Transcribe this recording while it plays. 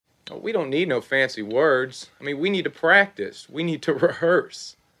We don't need no fancy words. I mean, we need to practice. We need to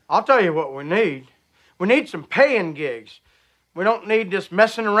rehearse. I'll tell you what we need. We need some paying gigs. We don't need this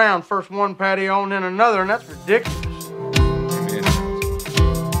messing around, first one patio and then another, and that's ridiculous. Amen.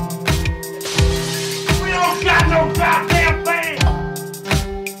 We don't got no goddamn band!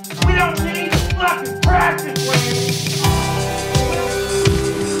 We don't need to fucking practice with it!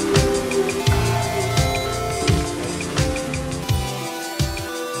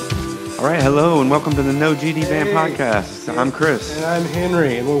 All right, hello, and welcome to the No GD Band Podcast. I'm Chris. And I'm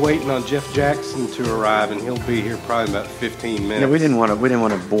Henry, and we're waiting on Jeff Jackson to arrive, and he'll be here probably about 15 minutes. Yeah, we didn't want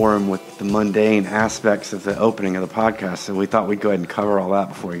to bore him with the mundane aspects of the opening of the podcast, so we thought we'd go ahead and cover all that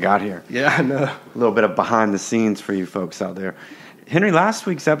before he got here. Yeah, I know. A little bit of behind the scenes for you folks out there. Henry, last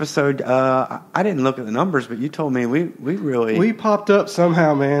week's episode, I didn't look at the numbers, but you told me we popped up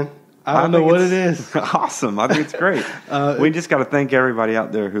somehow, man. I don't know what it is. Awesome. I think it's great. We just got to thank everybody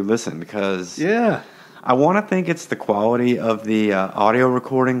out there who listened because I want to think it's the quality of the audio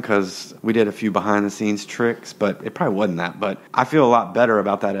recording because we did a few behind-the-scenes tricks, but it probably wasn't that. But I feel a lot better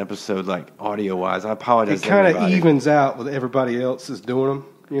about that episode, like audio-wise. I apologize. It kind of evens out with everybody else is doing them.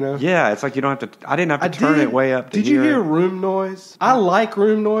 You know? Yeah, it's like you don't have to. I didn't have to turn it way up. Did you hear room noise? I like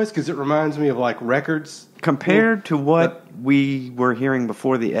room noise because it reminds me of like records. Compared to what we were hearing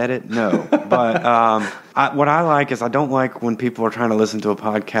before the edit, no. But what I like is I don't like when people are trying to listen to a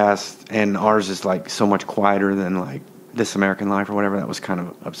podcast and ours is like so much quieter than like This American Life or whatever. That was kind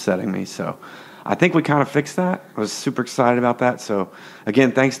of upsetting me. So I think we kind of fixed that. I was super excited about that. So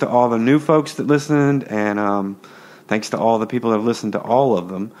again, thanks to all the new folks that listened and thanks to all the people that have listened to all of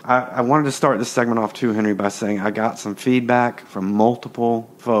them. I wanted to start this segment off too, Henry, by saying I got some feedback from multiple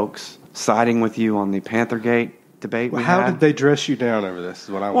folks siding with you on the Panthergate debate. How did they dress you down over this? Is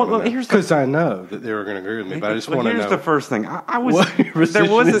what I want to know. Because I know that they were going to agree with me, but I just want to know. Here's the first thing.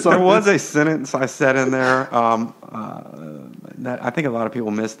 There was a sentence I said in there that I think a lot of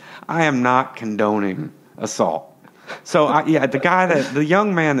people missed. I am not condoning assault. So the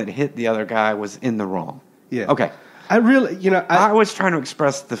young man that hit the other guy was in the wrong. Yeah. Okay. I was trying to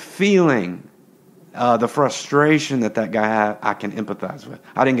express the feeling, the frustration that guy had. I can empathize with.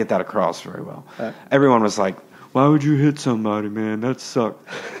 I didn't get that across very well. Everyone was like, "Why would you hit somebody, man? That sucked."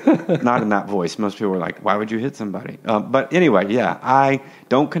 Not in that voice. Most people were like, "Why would you hit somebody?" But anyway, yeah, I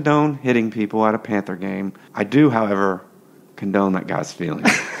don't condone hitting people at a Panther game. I do, however, condone that guy's feelings.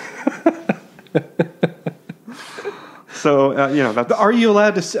 So, that's... Are you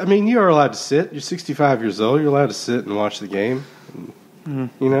allowed to sit? I mean, you are allowed to sit. You're 65 years old. You're allowed to sit and watch the game. You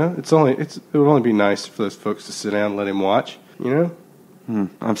know, it would only be nice for those folks to sit down and let him watch, you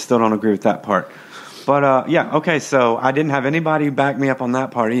know? I still don't agree with that part. But, okay, so I didn't have anybody back me up on that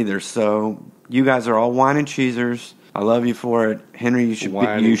part either. So you guys are all wine and cheesers. I love you for it. Henry,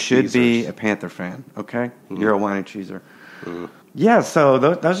 you should be a Panther fan, okay? You're a wine and cheeser. Yeah, so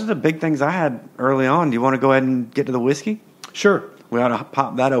those are the big things I had early on. Do you want to go ahead and get to the whiskey? Sure. We ought to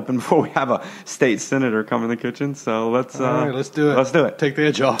pop that open before we have a state senator come in the kitchen. So let's all right, let's do it. Let's do it. Take the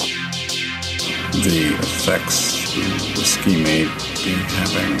edge off. The effects whiskey may be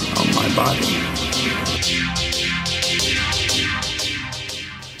having on my body.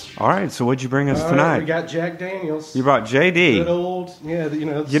 All right, so what'd you bring us tonight? We got Jack Daniels. You brought JD. Good old,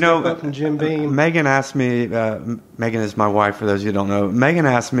 step up from Jim Beam. Megan asked me, Megan is my wife for those of you who don't know. Megan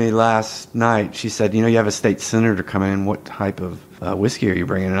asked me last night, she said, you have a state senator coming in, what type of whiskey are you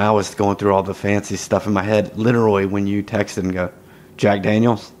bringing? And I was going through all the fancy stuff in my head, literally when you texted and go, Jack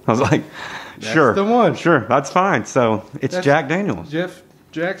Daniels? I was like, sure. That's the one. Sure, that's fine. So that's Jack Daniels. Jeff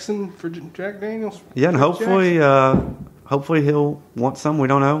Jackson for Jack Daniels. Yeah, and hopefully he'll want some. We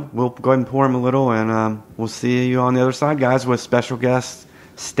don't know. We'll go ahead and pour him a little, and we'll see you on the other side, guys, with special guest,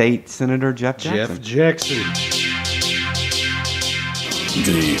 State Senator Jeff Jackson. Jeff Jackson.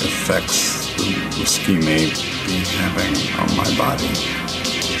 The effects the whiskey may be having on my body.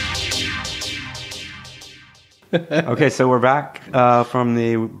 Okay, so we're back from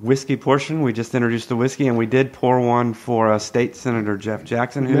the whiskey portion. We just introduced the whiskey, and we did pour one for State Senator Jeff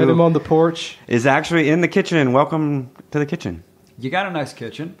Jackson, who met him on the porch. Is actually in the kitchen. Welcome to the kitchen. You got a nice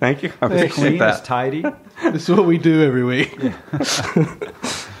kitchen. Thank you. It's clean, it's tidy. This is what we do every week. Yeah.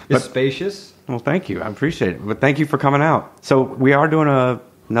 It's spacious. Well, thank you. I appreciate it. But thank you for coming out. So we are doing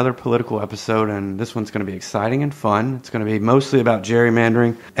another political episode, and this one's going to be exciting and fun. It's going to be mostly about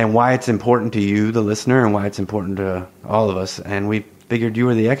gerrymandering and why it's important to you, the listener, and why it's important to all of us. And we figured you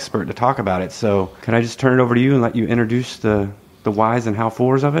were the expert to talk about it. So can I just turn it over to you and let you introduce the whys and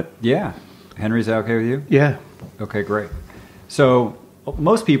how-fors of it? Yeah. Henry's that okay with you? Yeah. Okay, great. So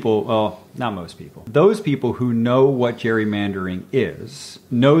most people, well, not most people, those people who know what gerrymandering is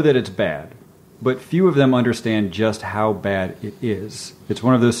know that it's bad, but few of them understand just how bad it is. It's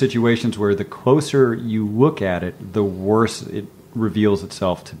one of those situations where the closer you look at it, the worse it reveals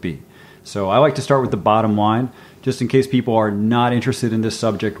itself to be. So I like to start with the bottom line, just in case people are not interested in this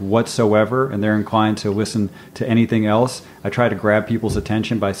subject whatsoever and they're inclined to listen to anything else. I try to grab people's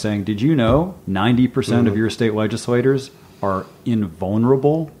attention by saying, did you know 90% of your state legislators are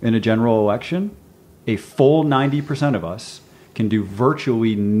invulnerable in a general election? A full 90% of us can do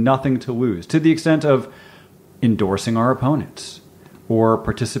virtually nothing to lose, to the extent of endorsing our opponents or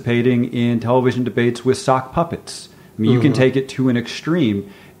participating in television debates with sock puppets. I mean, you can take it to an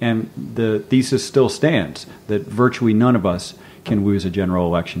extreme, and the thesis still stands that virtually none of us can lose a general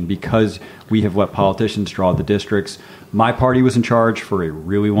election because we have let politicians draw the districts. My party was in charge for a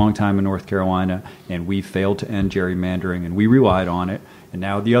really long time in North Carolina, and we failed to end gerrymandering, and we relied on it. And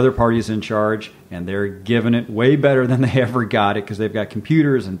now the other party is in charge, and they're giving it way better than they ever got it because they've got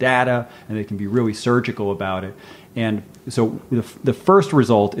computers and data, and they can be really surgical about it. And so the first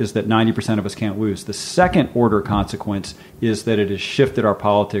result is that 90% of us can't lose. The second order consequence is that it has shifted our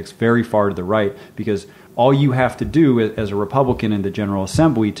politics very far to the right, because all you have to do as a Republican in the General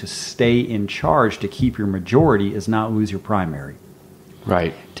Assembly to stay in charge, to keep your majority, is not lose your primary.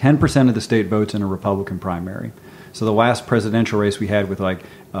 Right. 10% of the state votes in a Republican primary. So the last presidential race we had with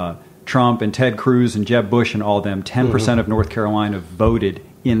Trump and Ted Cruz and Jeb Bush and all of them, 10% of North Carolina voted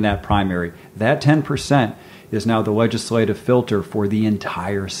in that primary. That 10% is now the legislative filter for the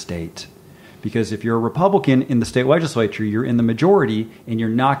entire state. Because if you're a Republican in the state legislature, you're in the majority, and you're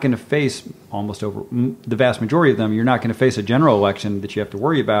not going to face, almost over the vast majority of them, you're not going to face a general election that you have to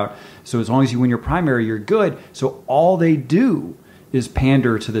worry about. So as long as you win your primary, you're good. So all they do is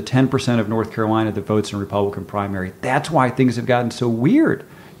pander to the 10% of North Carolina that votes in a Republican primary. That's why things have gotten so weird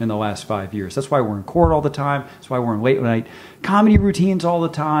in the last 5 years. That's why we're in court all the time. That's why we're in late night comedy routines all the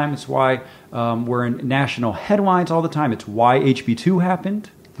time. It's why we're in national headlines all the time. It's why HB2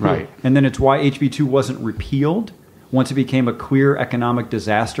 happened. Right. And then it's why HB2 wasn't repealed once it became a clear economic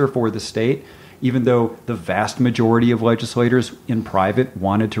disaster for the state, even though the vast majority of legislators in private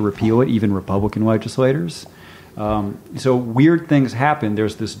wanted to repeal it, even Republican legislators. So weird things happen.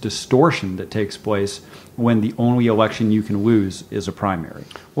 There's this distortion that takes place when the only election you can lose is a primary.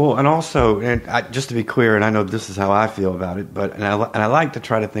 Well, and also, just to be clear, and I know this is how I feel about it, but and I like to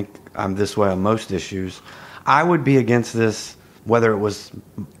try to think I'm this way on most issues. I would be against this whether it was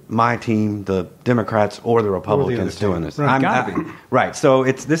my team, the Democrats, or the Republicans doing this. Right, right. So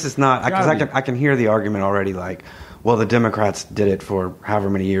this is not, because I can hear the argument already, like, well, the Democrats did it for however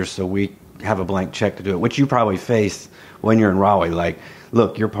many years, so we have a blank check to do it, which you probably face when you're in Raleigh. Like,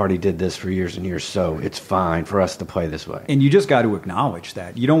 look, your party did this for years and years, so it's fine for us to play this way. And you just got to acknowledge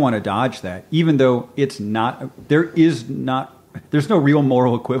that. You don't want to dodge that, even though it's not, there's no real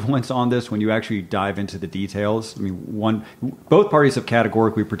moral equivalence on this when you actually dive into the details. I mean, both parties have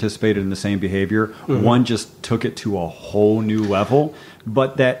categorically participated in the same behavior. Mm-hmm. One just took it to a whole new level.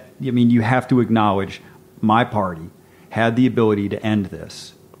 But you have to acknowledge my party had the ability to end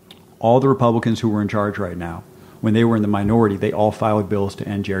this. All the Republicans who were in charge right now, when they were in the minority, they all filed bills to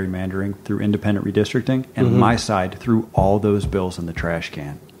end gerrymandering through independent redistricting, and my side threw all those bills in the trash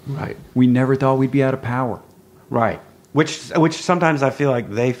can. Right. We never thought we'd be out of power. Right. Which sometimes I feel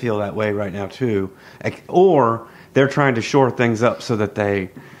like they feel that way right now too, or they're trying to shore things up so that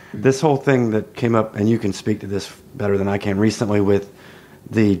this whole thing that came up, and you can speak to this better than I can, recently with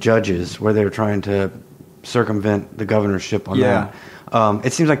the judges, where they're trying to circumvent the governorship on that.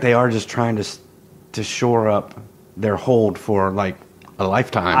 It seems like they are just trying to shore up their hold for like a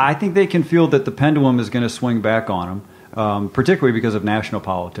lifetime. I think they can feel that the pendulum is going to swing back on them. Particularly because of national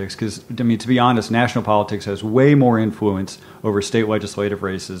politics. Because, to be honest, national politics has way more influence over state legislative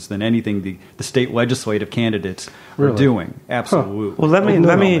races than anything the state legislative candidates are doing. Absolutely. Well,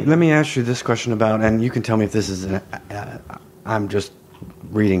 let me ask you this question about, and you can tell me if this is I'm just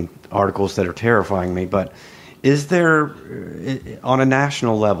reading articles that are terrifying me, but is there, on a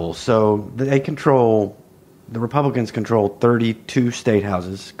national level, so the Republicans control 32 state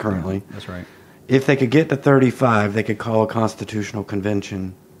houses currently. That's right. If they could get to 35, they could call a constitutional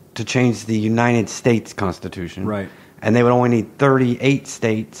convention to change the United States Constitution. Right. And they would only need 38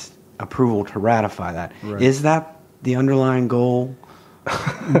 states' approval to ratify that. Right. Is that the underlying goal?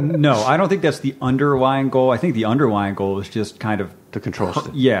 No, I don't think that's the underlying goal. I think the underlying goal is just kind of to control states.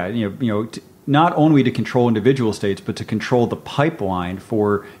 Yeah, not only to control individual states, but to control the pipeline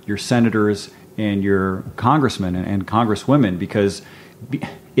for your senators and your congressmen and congresswomen, because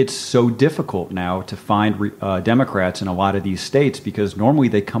it's so difficult now to find Democrats in a lot of these states because normally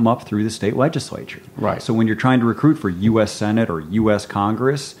they come up through the state legislature. Right. So when you're trying to recruit for U.S. Senate or U.S.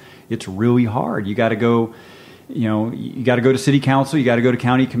 Congress, it's really hard. You got to go, you got to go to city council, you got to go to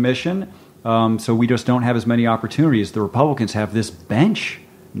county commission. So we just don't have as many opportunities. The Republicans have this bench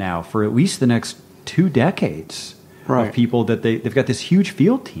now for at least the next 2 decades. Right. Of people that they've got this huge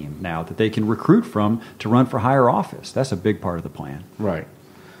field team now that they can recruit from to run for higher office. That's a big part of the plan. Right.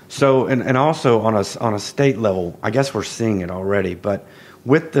 So, and also on a state level, I guess we're seeing it already, but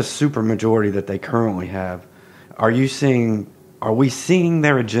with the supermajority that they currently have, are we seeing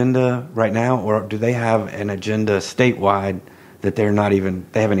their agenda right now, or do they have an agenda statewide that they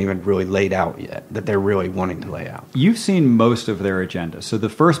haven't even really laid out yet, that they're really wanting to lay out? You've seen most of their agenda. So the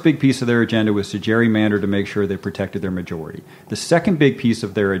first big piece of their agenda was to gerrymander to make sure they protected their majority. The second big piece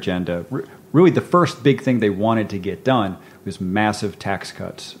of their agenda, really the first big thing they wanted to get done, was massive tax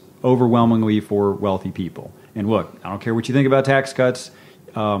cuts, overwhelmingly for wealthy people. And look, I don't care what you think about tax cuts.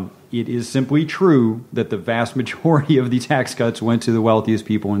 It is simply true that the vast majority of the tax cuts went to the wealthiest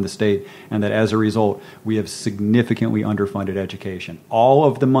people in the state, and that as a result, we have significantly underfunded education. All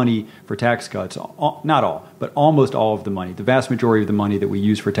of the money for tax cuts, not all, but almost all of the money, the vast majority of the money that we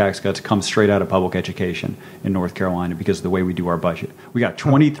use for tax cuts comes straight out of public education in North Carolina because of the way we do our budget. We got a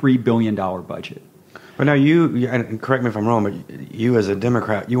 $23 billion budget. But now you, and correct me if I'm wrong, but you as a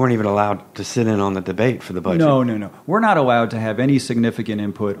Democrat, you weren't even allowed to sit in on the debate for the budget. No. We're not allowed to have any significant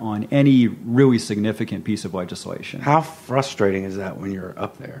input on any really significant piece of legislation. How frustrating is that when you're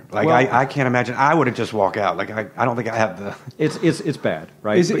up there? Like, Well, I can't imagine. I would have just walked out. Like, I don't think I have the... It's bad,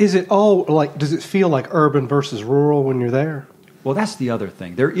 right? Is it all like? Does it feel like urban versus rural when you're there? Well, that's the other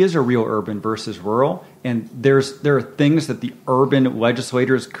thing. There is a real urban versus rural, and there are things that the urban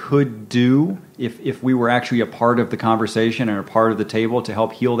legislators could do if we were actually a part of the conversation and a part of the table to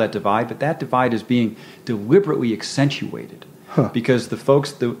help heal that divide. But that divide is being deliberately accentuated because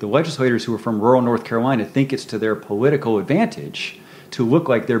the legislators who are from rural North Carolina think it's to their political advantage to look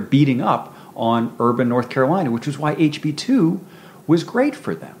like they're beating up on urban North Carolina, which is why HB 2 was great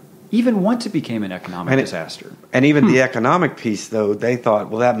for them. Even once it became an economic disaster. And even the economic piece, though, they thought,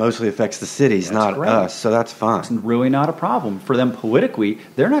 well, that mostly affects the cities, That's not correct. us, so that's fine. It's really not a problem. For them politically,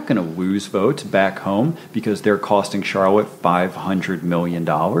 they're not going to lose votes back home because they're costing Charlotte $500 million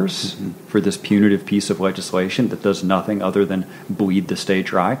for this punitive piece of legislation that does nothing other than bleed the state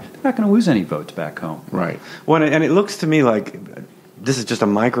dry. They're not going to lose any votes back home. Right. Well, and it looks to me like this is just a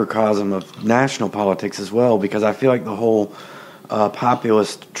microcosm of national politics as well, because I feel like the whole...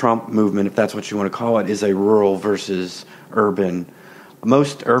 populist Trump movement, if that's what you want to call it, is a rural versus urban.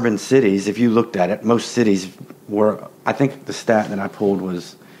 Most urban cities, if you looked at it, most cities were, I think the stat that I pulled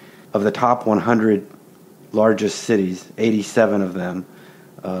was, of the top 100 largest cities, 87 of them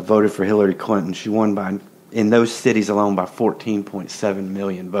voted for Hillary Clinton. She won in those cities alone by 14.7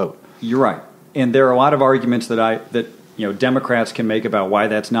 million votes. You're right. And there are a lot of arguments that Democrats can make about why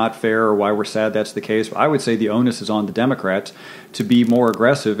that's not fair or why we're sad that's the case. I would say the onus is on the Democrats to be more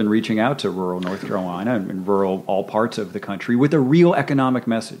aggressive in reaching out to rural North Carolina and rural all parts of the country with a real economic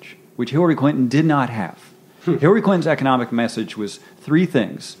message, which Hillary Clinton did not have. Hillary Clinton's economic message was 3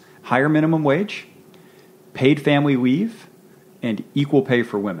 things: higher minimum wage, paid family leave, and equal pay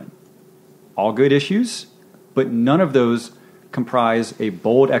for women. All good issues, but none of those comprise a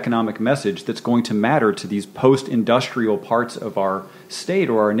bold economic message that's going to matter to these post-industrial parts of our state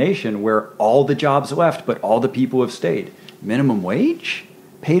or our nation where all the jobs left but all the people have stayed. Minimum wage?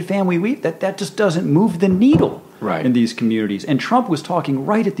 Paid family leave? That just doesn't move the needle in these communities. And Trump was talking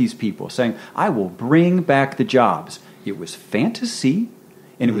right at these people, saying, I will bring back the jobs. It was fantasy,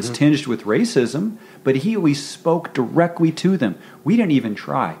 and it was tinged with racism, but he at least spoke directly to them. We didn't even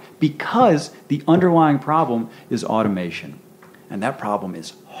try because the underlying problem is automation. And that problem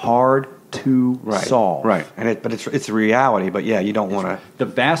is hard to solve. Right, but it's a reality. But yeah, you don't want to. The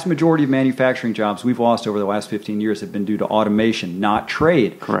vast majority of manufacturing jobs we've lost over the last 15 years have been due to automation, not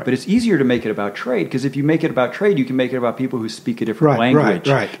trade. Correct. But it's easier to make it about trade because if you make it about trade, you can make it about people who speak a different language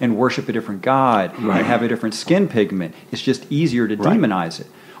and worship a different god and have a different skin pigment. It's just easier to demonize it.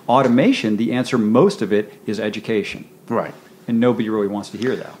 Automation, the answer, most of it is education. Right. And nobody really wants to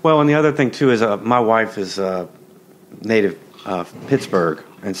hear that. Well, and the other thing too is my wife is native Pittsburgh,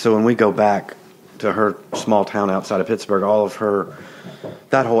 and so when we go back to her small town outside of Pittsburgh,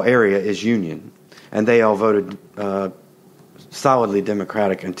 that whole area is Union, and they all voted solidly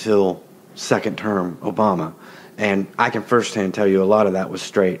Democratic until second term Obama, and I can firsthand tell you a lot of that was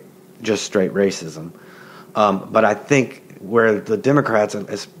straight racism, but I think where the Democrats,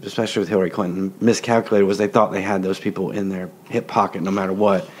 especially with Hillary Clinton, miscalculated was they thought they had those people in their hip pocket no matter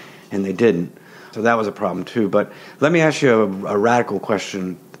what, and they didn't. So that was a problem too. But let me ask you a radical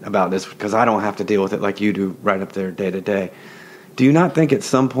question about this, because I don't have to deal with it like you do right up there day to day. Do you not think at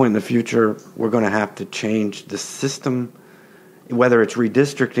some point in the future we're going to have to change the system, whether it's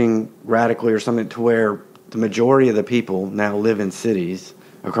redistricting radically or something, to where the majority of the people now live in cities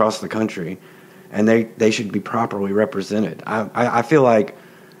across the country, and they should be properly represented? I feel like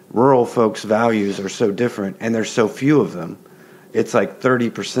rural folks' values are so different, and there's so few of them. It's like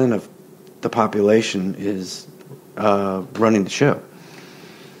 30% of the population is running the show.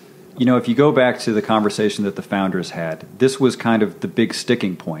 You know, if you go back to the conversation that the founders had, this was kind of the big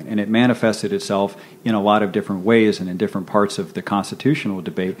sticking point, and it manifested itself in a lot of different ways and in different parts of the constitutional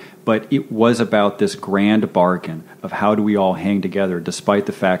debate, but it was about this grand bargain of how do we all hang together despite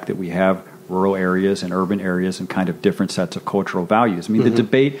the fact that we have rural areas and urban areas and kind of different sets of cultural values. I mean, the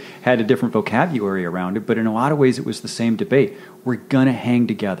debate had a different vocabulary around it, but in a lot of ways it was the same debate. We're going to hang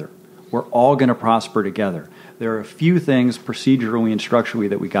together. We're all going to prosper together. There are a few things procedurally and structurally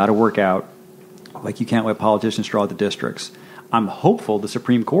that we got to work out, like you can't let politicians draw the districts. I'm hopeful the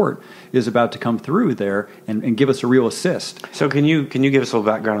Supreme Court is about to come through there and give us a real assist. So can you give us a little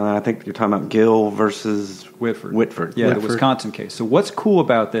background on that? I think you're talking about Gill versus Whitford. Yeah, the Wisconsin case. So what's cool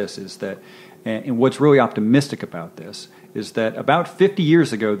about this is that, and what's really optimistic about this, is that about 50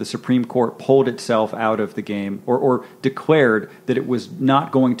 years ago, the Supreme Court pulled itself out of the game or declared that it was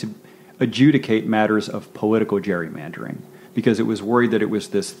not going to adjudicate matters of political gerrymandering, because it was worried that it was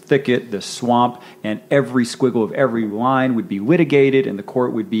this thicket, this swamp, and every squiggle of every line would be litigated, and the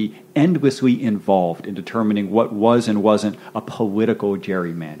court would be endlessly involved in determining what was and wasn't a political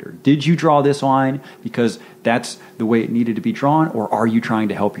gerrymander. Did you draw this line because that's the way it needed to be drawn, or are you trying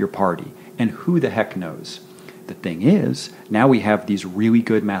to help your party? And who the heck knows? The thing is, now we have these really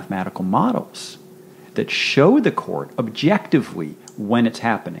good mathematical models that show the court objectively when it's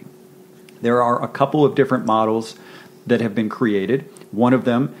happening. There are a couple of different models that have been created. One of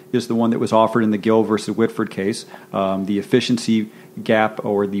them is the one that was offered in the Gill versus Whitford case, the efficiency gap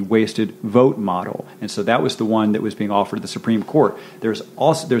or the wasted vote model. And so that was the one that was being offered to the Supreme Court. There's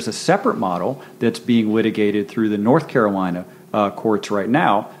a separate model that's being litigated through the North Carolina courts right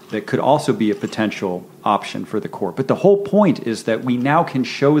now that could also be a potential option for the court. But the whole point is that we now can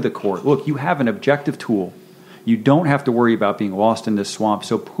show the court, look, you have an objective tool. You don't have to worry about being lost in this swamp.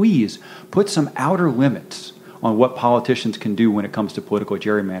 So please put some outer limits on what politicians can do when it comes to political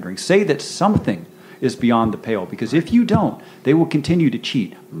gerrymandering. Say that something is beyond the pale, because if you don't, they will continue to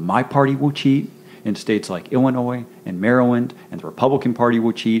cheat. My party will cheat in states like Illinois and Maryland, and the Republican Party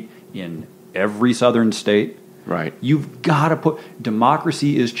will cheat in every southern state. Right. You've got to put...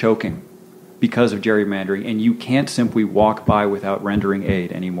 Democracy is choking because of gerrymandering, and you can't simply walk by without rendering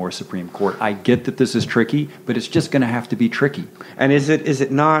aid anymore, Supreme Court. I get that this is tricky, but it's just going to have to be tricky. And is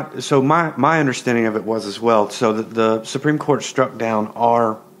it not? So my understanding of it was as well. So the Supreme Court struck down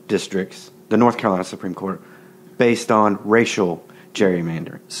our districts, the North Carolina Supreme Court, based on racial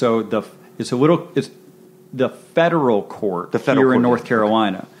gerrymandering. So it's the federal court here in North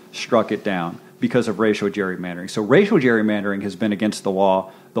Carolina struck it down because of racial gerrymandering. So racial gerrymandering has been against the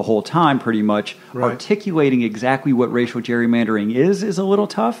law the whole time, pretty much. Right. Articulating exactly what racial gerrymandering is a little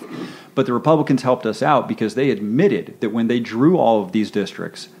tough, but the Republicans helped us out because they admitted that when they drew all of these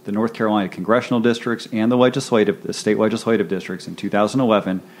districts, the North Carolina congressional districts and the state legislative districts in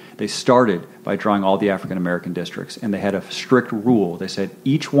 2011, they started by drawing all the African American districts, and they had a strict rule. They said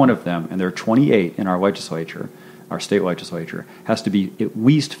each one of them, and there are 28 in our legislature, our state legislature, has to be at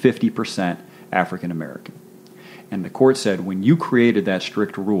least 50% African American. And the court said, when you created that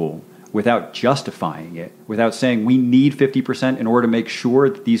strict rule without justifying it, without saying we need 50% in order to make sure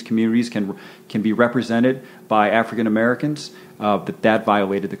that these communities can be represented by African Americans, that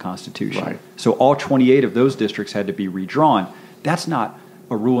violated the Constitution. Right. So all 28 of those districts had to be redrawn. That's not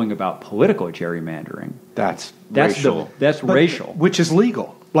a ruling about political gerrymandering. That's racial. That's racial. Which is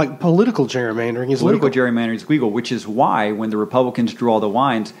legal. Like political gerrymandering is legal. legal. Political gerrymandering is legal, which is why when the Republicans drew all the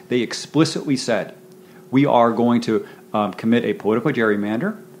lines, they explicitly said, we are going to commit a political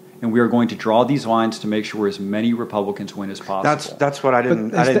gerrymander, and we are going to draw these lines to make sure as many Republicans win as possible. That's what I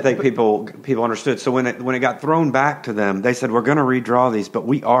didn't think people understood. So when it got thrown back to them, they said we're going to redraw these, but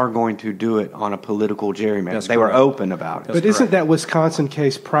we are going to do it on a political gerrymander. They were open about it. But isn't that Wisconsin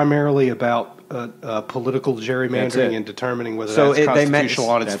case primarily about political gerrymandering and determining whether that's constitutional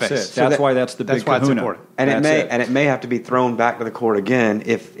on its face? That's why that's the big kahuna. That's important. And it may have to be thrown back to the court again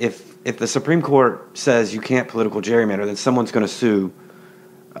if the Supreme Court says you can't political gerrymander, then someone's going to sue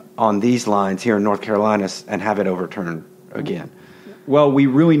on these lines here in North Carolina and have it overturned again. Well, we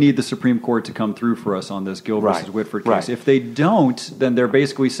really need the Supreme Court to come through for us on this Gill versus Right. Whitford case. Right. If they don't, then they're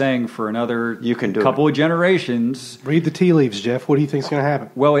basically saying for another couple of generations. Read the tea leaves, Jeff. What do you think's going to happen?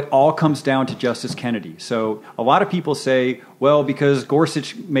 Well, it all comes down to Justice Kennedy. So a lot of people say, well, because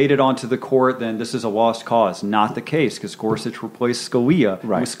Gorsuch made it onto the court, then this is a lost cause. Not the case, because Gorsuch replaced Scalia.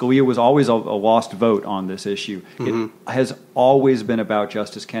 Right. Scalia was always a lost vote on this issue. It has always been about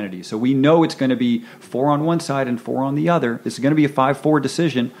Justice Kennedy. So we know it's going to be 4 on one side and 4 on the other. It's going to be a 5-4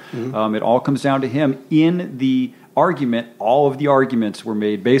 decision. It all comes down to him. In the argument, all of the arguments were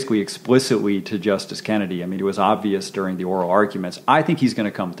made basically explicitly to Justice Kennedy. I mean, it was obvious during the oral arguments. I think he's going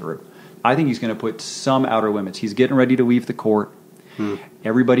to come through. I think he's going to put some outer limits. He's getting ready to leave the court.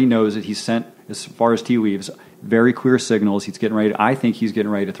 Everybody knows that he's sent, as far as tea leaves, very clear signals. I think he's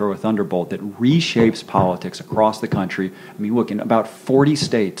getting ready to throw a thunderbolt that reshapes politics across the country. I mean, look, in about 40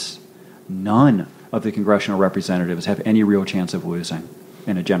 states, none of the congressional representatives have any real chance of losing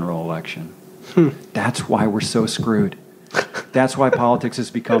in a general election. That's why we're so screwed. That's why politics has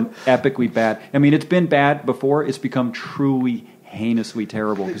become epically bad. I mean, it's been bad before. It's become truly heinously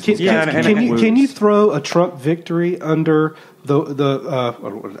terrible. Can you throw a Trump victory under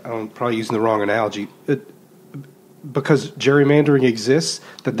I'm probably using the wrong analogy, because gerrymandering exists,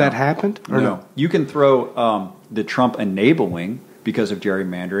 that happened? Or no? You can throw the Trump enabling because of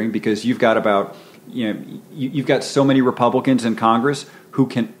gerrymandering, because you've got you've got so many Republicans in Congress who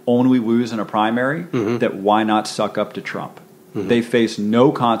can only lose in a primary that why not suck up to Trump? They face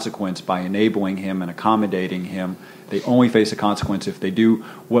no consequence by enabling him and accommodating him. They only face a consequence if they do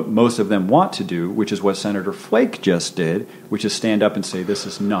what most of them want to do, which is what Senator Flake just did, which is stand up and say, this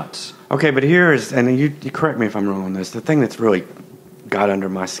is nuts. Okay, but here is, and you correct me if I'm wrong on this, the thing that's really got under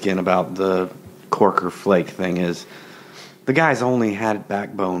my skin about the Corker-Flake thing is the guys only had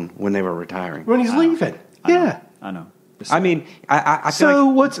backbone when they were retiring. When he's leaving. I know. I mean, I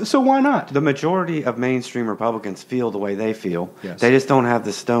feel like so why not? the majority of mainstream Republicans feel the way they feel. Yes. They just don't have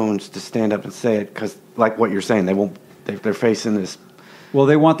the stones to stand up and say it because, like what you're saying, they're facing this. Well,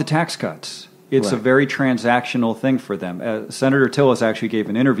 they want the tax cuts. It's a Right. very transactional thing for them. Senator Tillis actually gave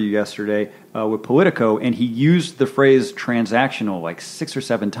an interview yesterday with Politico, and he used the phrase transactional like 6 or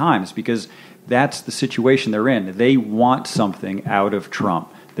 7 times because that's the situation they're in. They want something out of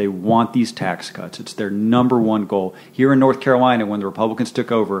Trump. They want these tax cuts. It's their number one goal. Here in North Carolina, when the Republicans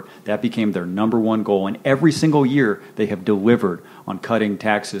took over, that became their number one goal. And every single year, they have delivered on cutting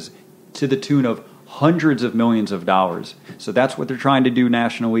taxes to the tune of hundreds of millions of dollars. So that's what they're trying to do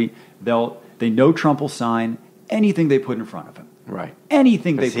nationally. They know Trump will sign anything they put in front of him. Right.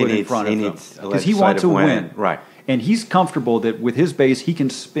 Anything they put in front of him. Because he wants to win. Right. And he's comfortable that with his base, he can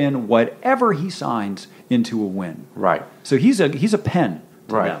spin whatever he signs into a win. Right. So he's a pen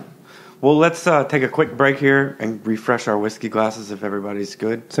to them. Well, let's take a quick break here and refresh our whiskey glasses if everybody's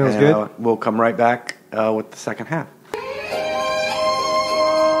good. Sounds good. We'll come right back with the second half.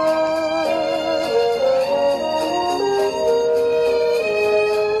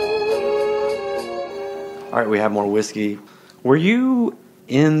 All right, we have more whiskey. Were you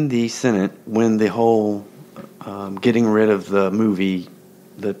in the Senate when the whole getting rid of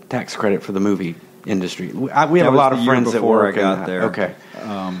the tax credit for the movie industry? We have a lot of friends that work I got in that. there. Okay.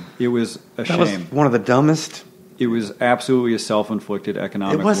 It was a That shame. was one of the dumbest. It was absolutely a self-inflicted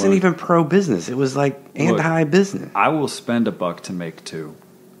economic It wasn't wound. even pro-business. It was like anti-business. I will spend $1 to make 2.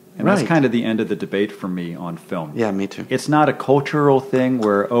 And Right. that's kind of the end of the debate for me on film. Yeah, me too. It's not a cultural thing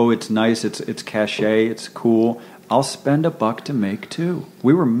where, it's nice, it's cachet, it's cool. I'll spend $1 to make 2.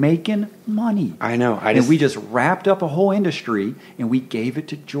 We were making money. I know. And we just wrapped up a whole industry and we gave it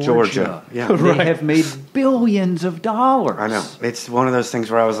to Georgia. Yeah. They have made billions of dollars. I know. It's one of those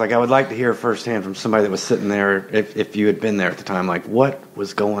things where I was like, I would like to hear firsthand from somebody that was sitting there, if you had been there at the time, like what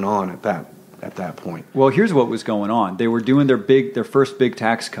was going on at that point. Well, here's what was going on. They were doing their first big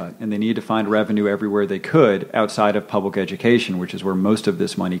tax cut, and they needed to find revenue everywhere they could outside of public education, which is where most of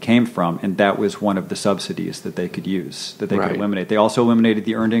this money came from, and that was one of the subsidies that they could use, that they could eliminate. They also eliminated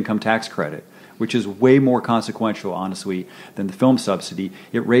the earned income tax credit, which is way more consequential, honestly, than the film subsidy.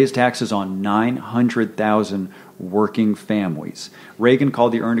 It raised taxes on 900,000 working families. Reagan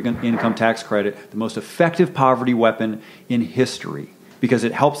called the earned income tax credit the most effective poverty weapon in history, because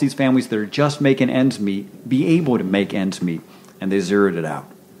it helps these families that are just making ends meet be able to make ends meet, and they zeroed it out.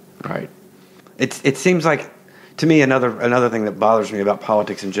 Right. It seems like, to me, another thing that bothers me about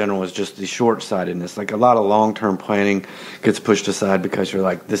politics in general is just the short-sightedness. Like a lot of long-term planning gets pushed aside because you're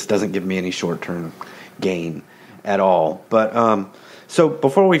like, this doesn't give me any short-term gain at all. But so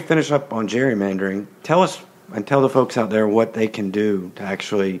before we finish up on gerrymandering, tell us and tell the folks out there what they can do to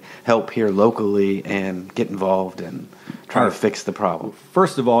actually help here locally and get involved and try to fix the problem.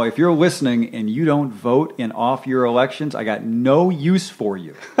 First of all, if you're listening and you don't vote in off-year elections, I got no use for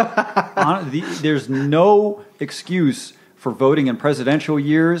you. There's no excuse for voting in presidential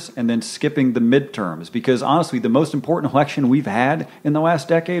years and then skipping the midterms, because honestly, the most important election we've had in the last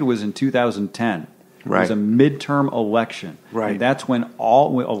decade was in 2010. Right. It was a midterm election. Right. And that's when a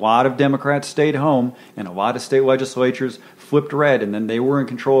lot of Democrats stayed home and a lot of state legislatures flipped red, and then they were in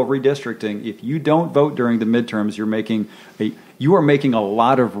control of redistricting. If you don't vote during the midterms, you are making a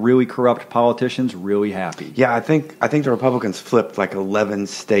lot of really corrupt politicians really happy. Yeah, I think the Republicans flipped like 11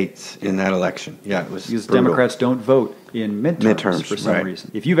 states in that election. Yeah, it was because brutal. Democrats don't vote in midterms for some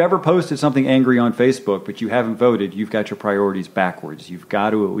reason. If you've ever posted something angry on Facebook but you haven't voted, you've got your priorities backwards. You've got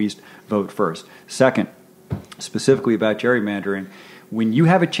to at least vote first. Second, specifically about gerrymandering, when you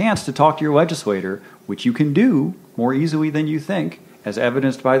have a chance to talk to your legislator, which you can do more easily than you think, as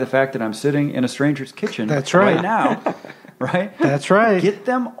evidenced by the fact that I'm sitting in a stranger's kitchen right now, right? That's right. Get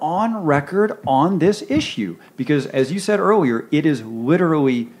them on record on this issue, because as you said earlier, it is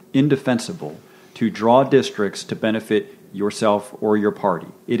literally indefensible to draw districts to benefit yourself or your party.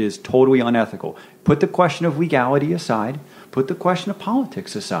 It is totally unethical. Put the question of legality aside. Put the question of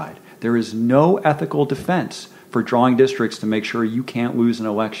politics aside. There is no ethical defense for drawing districts to make sure you can't lose an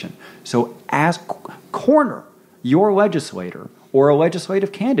election. So corner your legislator or a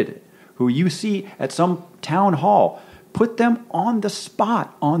legislative candidate who you see at some town hall. Put them on the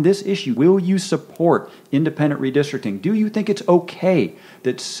spot on this issue. Will you support independent redistricting? Do you think it's okay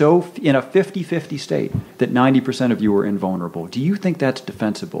that in a 50-50 state that 90% of you are invulnerable? Do you think that's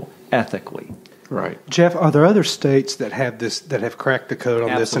defensible ethically? Right. Jeff, are there other states that have cracked the code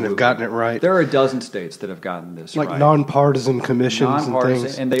on this and have gotten it right? There are a dozen states that have gotten this right. Like nonpartisan commissions and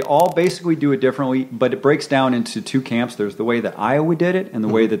things. And they all basically do it differently, but it breaks down into two camps. There's the way that Iowa did it and the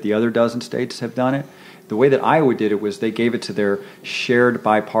way that the other dozen states have done it. The way that Iowa did it was they gave it to their shared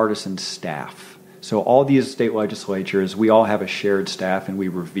bipartisan staff. So all these state legislatures, we all have a shared staff, and we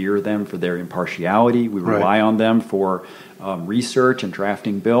revere them for their impartiality. We rely on them for research and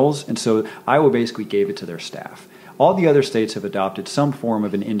drafting bills. And so Iowa basically gave it to their staff. All the other states have adopted some form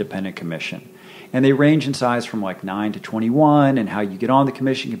of an independent commission. And they range in size from like 9 to 21, and how you get on the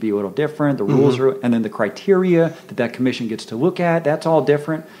commission can be a little different. The rules are, and then the criteria that commission gets to look at, that's all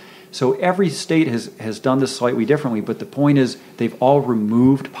different. So every state has done this slightly differently, but the point is they've all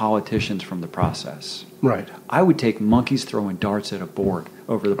removed politicians from the process. Right. I would take monkeys throwing darts at a board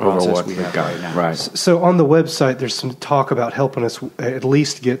over the process we have right now. Right. So on the website, there's some talk about helping us at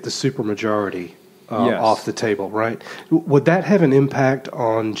least get the supermajority off the table, right? Would that have an impact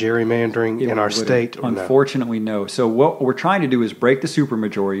on gerrymandering in our state? Unfortunately, no. So what we're trying to do is break the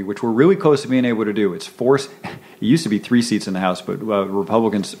supermajority, which we're really close to being able to do. It's force. It used to be 3 seats in the House, but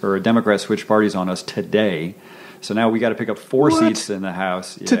Republicans or Democrats switched parties on us today. So now we got to pick up 4 seats in the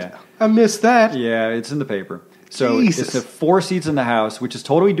House. Yeah. I missed that. Yeah, it's in the paper. So it's the 4 seats in the House, which is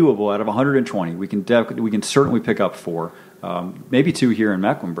totally doable out of 120. We can certainly pick up 4, maybe 2 here in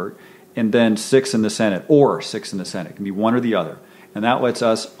Mecklenburg. And then 6 in the Senate, or 6 in the Senate. It can be one or the other. And that lets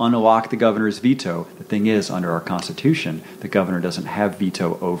us unlock the governor's veto. The thing is, under our Constitution, the governor doesn't have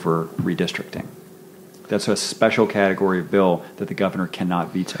veto over redistricting. That's a special category of bill that the governor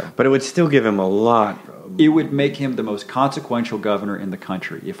cannot veto. But it would still give him a lot. It would make him the most consequential governor in the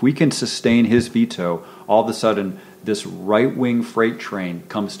country. If we can sustain his veto, all of a sudden this right-wing freight train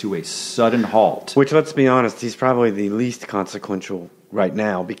comes to a sudden halt. Which, let's be honest, he's probably the least consequential right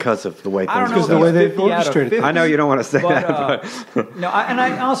now because of the way things because are. The way they've orchestrated. I know you don't want to say that, but no.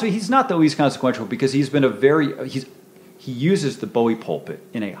 Honestly, he's not the least consequential because he's been he uses the bully pulpit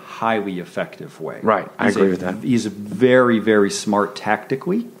in a highly effective way. Right, I agree with that. He's very, very smart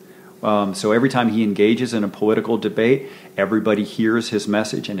tactically. So every time he engages in a political debate, everybody hears his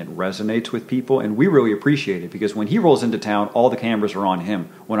message and it resonates with people, and we really appreciate it because when he rolls into town, all the cameras are on him.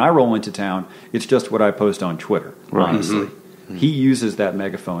 When I roll into town, it's just what I post on Twitter, honestly. Mm-hmm. He uses that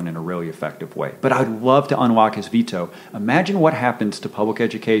megaphone in a really effective way. But I'd love to unlock his veto. Imagine what happens to public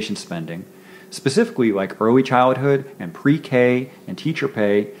education spending, specifically like early childhood and pre-K and teacher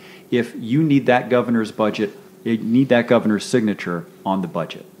pay, if you need that governor's budget, you need that governor's signature on the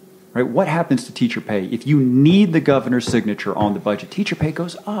budget. Right? What happens to teacher pay? If you need the governor's signature on the budget, teacher pay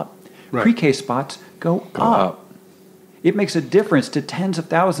goes up. Right. Pre-K spots go up. It makes a difference to tens of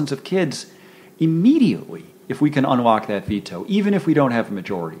thousands of kids immediately if we can unlock that veto, even if we don't have a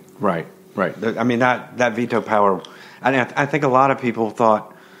majority. Right. I mean, that veto power, I think a lot of people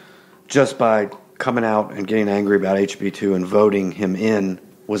thought just by coming out and getting angry about HB2 and voting him in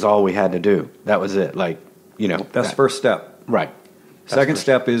was all we had to do. That was it. Like, That's the first step. Right. Second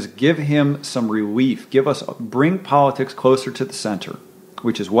step is give him some relief. Bring politics closer to the center,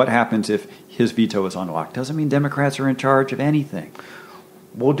 which is what happens if his veto is unlocked. Doesn't mean Democrats are in charge of anything.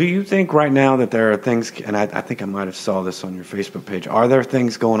 Well, do you think right now that there are things, and I think I might have saw this on your Facebook page, are there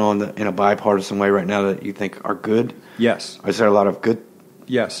things going on in a bipartisan way right now that you think are good? Yes. Is there a lot of good?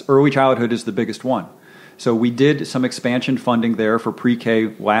 Yes. Early childhood is the biggest one. So we did some expansion funding there for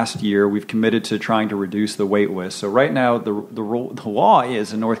pre-K last year. We've committed to trying to reduce the wait list. So right now, the law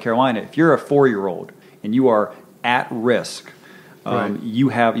is in North Carolina, if you're a 4-year-old and you are at risk, you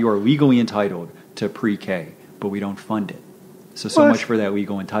are legally entitled to pre-K, but we don't fund it. So much for that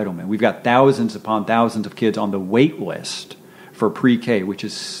legal entitlement. We've got thousands upon thousands of kids on the wait list for pre-K, which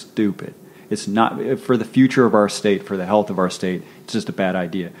is stupid. It's not for the future of our state, for the health of our state. It's just a bad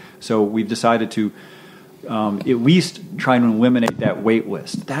idea. So we've decided to at least try and eliminate that wait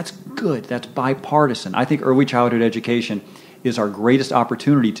list. That's good. That's bipartisan. I think early childhood education is our greatest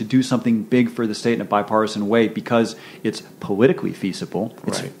opportunity to do something big for the state in a bipartisan way because it's politically feasible,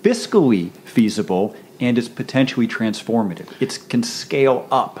 it's fiscally feasible, and it's potentially transformative. It can scale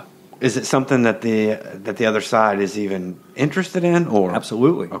up. Is it something that the other side is even interested in? Or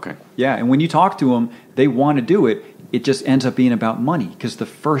Absolutely. Okay. Yeah, and when you talk to them, they want to do it. It just ends up being about money because the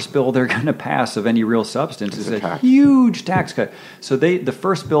first bill they're going to pass of any real substance is a huge tax cut. So the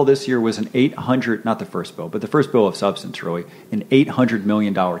first bill this year was not the first bill, but the first bill of substance really, an $800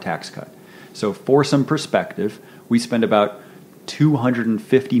 million tax cut. So for some perspective, we spend about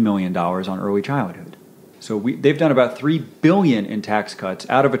 $250 million on early childhood. So they've done about $3 billion in tax cuts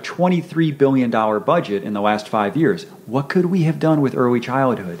out of a $23 billion budget in the last 5 years. What could we have done with early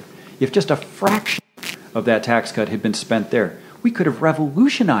childhood if just a fraction of that tax cut had been spent there? We could have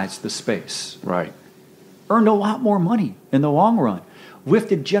revolutionized the space. Right. Earned a lot more money in the long run.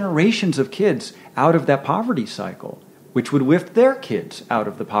 Lifted generations of kids out of that poverty cycle, which would lift their kids out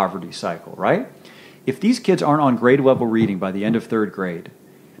of the poverty cycle, right? If these kids aren't on grade level reading by the end of 3rd grade,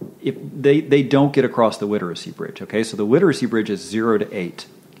 if they don't get across the literacy bridge, okay? So the literacy bridge is 0 to 8.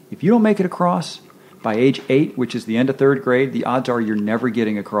 If you don't make it across by age 8, which is the end of 3rd grade, the odds are you're never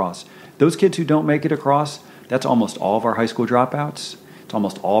getting across. Those kids who don't make it across, that's almost all of our high school dropouts. It's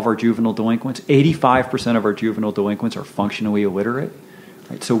almost all of our juvenile delinquents. 85% of our juvenile delinquents are functionally illiterate.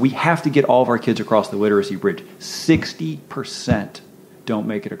 Right? So we have to get all of our kids across the literacy bridge. 60% don't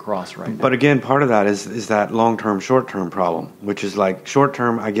make it across right now. But again, part of that is that long-term, short-term problem, which is like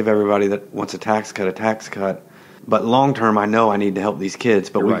short-term, I give everybody that wants a tax cut. But long-term, I know I need to help these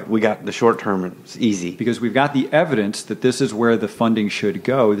kids. But we got the short-term, it's easy. Because we've got the evidence that this is where the funding should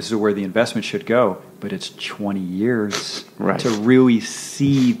go. This is where the investment should go. But it's 20 years to really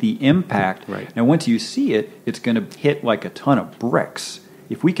see the impact. Right. And once you see it, it's going to hit like a ton of bricks.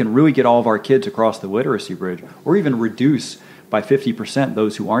 If we can really get all of our kids across the literacy bridge, or even reduce by 50%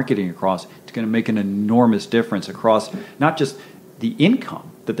 those who aren't getting across, it's going to make an enormous difference across not just the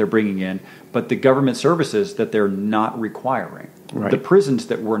income that they're bringing in, but the government services that they're not requiring. Right. The prisons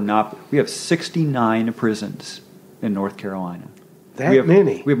that we have 69 prisons in North Carolina.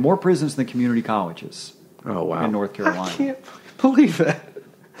 Many? We have more prisons than community colleges. Oh, wow. In North Carolina. I can't believe that.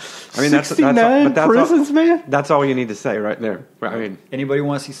 I mean, 69 prisons, man? That's all you need to say right there. I mean, anybody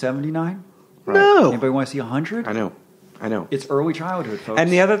want to see 79? Right. No. Anybody want to see 100? I know. It's early childhood, folks.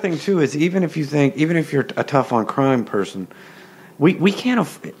 And the other thing too is even if you're a tough on crime person, we can't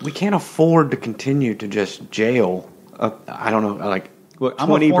afford to continue to just jail. I don't know, like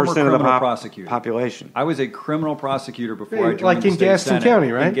 20% of the population. I was a criminal prosecutor before I joined like the in state Gaston Senate.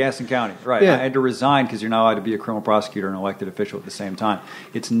 County, right? In Gaston County, right. Yeah. I had to resign because you're not allowed to be a criminal prosecutor and elected official at the same time.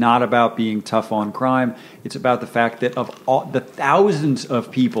 It's not about being tough on crime. It's about the fact that of all the thousands of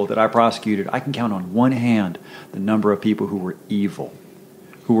people that I prosecuted, I can count on one hand the number of people who were evil,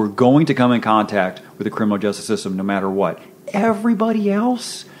 who were going to come in contact with the criminal justice system no matter what. Everybody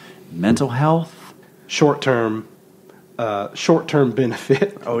else, mental health. Short-term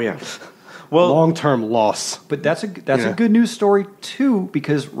benefit. Oh, yeah. Well, long-term loss. But that's a good news story, too,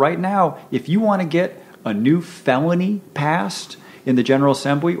 because right now, if you want to get a new felony passed in the General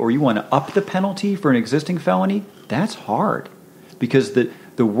Assembly or you want to up the penalty for an existing felony, that's hard because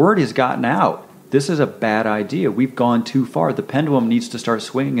the word has gotten out. This is a bad idea. We've gone too far. The pendulum needs to start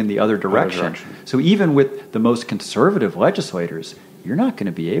swinging in the other direction. So even with the most conservative legislators, you're not going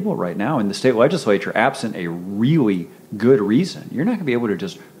to be able right now in the state legislature, absent a really good reason, you're not going to be able to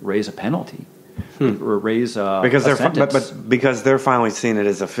just raise a penalty or raise a sentence. Because they're finally seeing it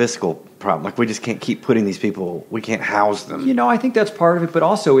as a fiscal problem. Like we just can't keep putting these people, we can't house them. You know, I think that's part of it, but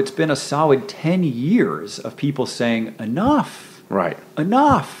also it's been a solid 10 years of people saying enough. Right.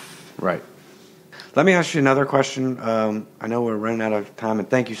 Enough. Right. Let me ask you another question. I know we're running out of time, and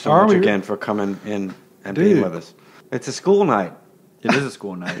thank you so Are much we? again for coming in and Dude. being with us. It's a school night. It is a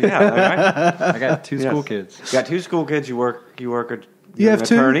school night. Yeah, right? I got two school kids. You got 2 school kids. You work. You're You have an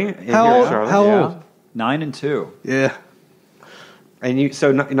 2? attorney in How here in old? Charlotte. How Yeah. old? 9 and 2. Yeah. And you,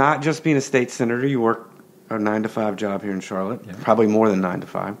 so not just being a state senator, you work a 9 to 5 job here in Charlotte. Yeah. Probably more than 9 to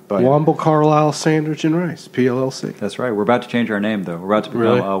 5. But Womble, Carlisle, Sandridge, and Rice, PLLC. That's right. We're about to change our name, though. We're about to become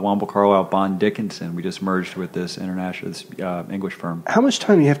Really? Womble Carlisle Bond Dickinson. We just merged with this international English firm. How much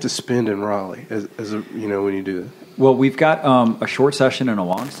time do you have to spend in Raleigh as a, when you do that? Well, we've got a short session and a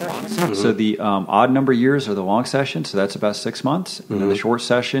long session. Mm-hmm. So the odd number years are the long session, so that's about 6 months. And then the short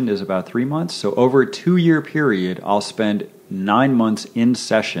session is about 3 months. So over a 2-year period, I'll spend 9 months in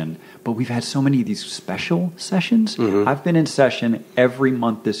session. But we've had so many of these special sessions. I've been in session every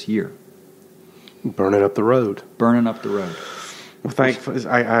month this year. Burning up the road. Burning up the road. well,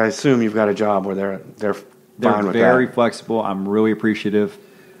 I assume you've got a job where they're fine They're with very that. flexible. I'm really appreciative.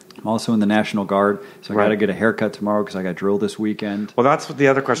 I'm also in the National Guard, so I got to get a haircut tomorrow because I got drilled this weekend. Well, that's what the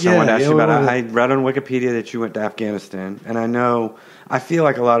other question I Yeah, wanted to ask you yeah, about. well, I read on Wikipedia that you went to Afghanistan, and I feel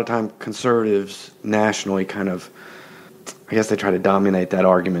like a lot of time conservatives nationally kind of, I guess they try to dominate that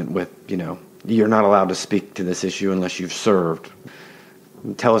argument with, you're not allowed to speak to this issue unless you've served.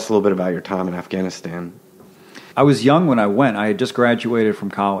 Tell us a little bit about your time in Afghanistan. I was young when I went. I had just graduated from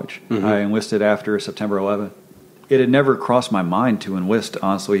college. I enlisted after September 11th. It had never crossed my mind to enlist,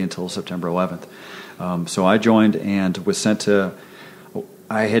 honestly, until September 11th. So I joined and was sent to.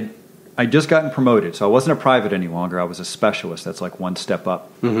 I just gotten promoted, so I wasn't a private any longer. I was a specialist. That's like one step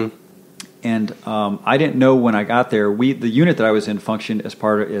up. And I didn't know when I got there. The unit that I was in functioned as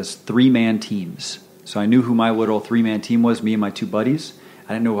 3-man teams. So I knew who my little 3-man team was. Me and my 2 buddies.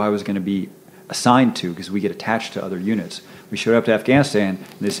 I didn't know who I was going to be assigned to because we get attached to other units. We showed up to Afghanistan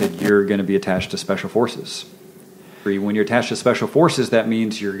and they said you're going to be attached to Special Forces. When you're attached to Special Forces, that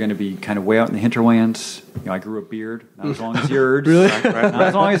means you're going to be kind of way out in the hinterlands. I grew a beard, not as long as yours. Really? Right? Not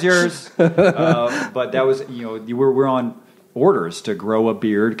as long as yours. But that was, we're on orders to grow a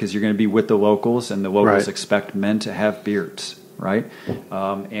beard because you're going to be with the locals, and the locals expect men to have beards, right?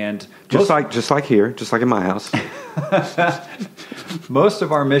 And Just like here, just like in my house. most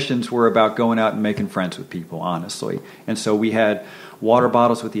of our missions were about going out and making friends with people, honestly. And so we had water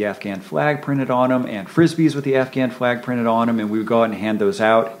bottles with the Afghan flag printed on them and Frisbees with the Afghan flag printed on them, and we would go out and hand those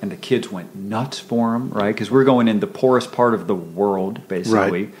out, and the kids went nuts for them, right? Because we're going in the poorest part of the world,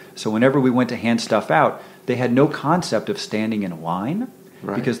 basically. Right. So whenever we went to hand stuff out, they had no concept of standing in a line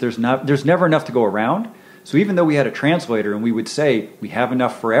because there's never enough to go around. So even though we had a translator and we would say we have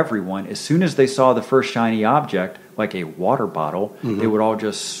enough for everyone, as soon as they saw the first shiny object, like a water bottle, they would all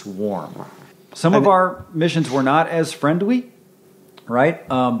just swarm. Some of our missions were not as friendly, right?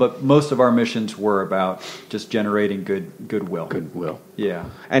 But most of our missions were about just generating goodwill. Goodwill. Yeah.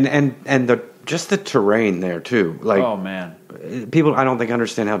 And just the terrain there too. Like, oh man, people I don't think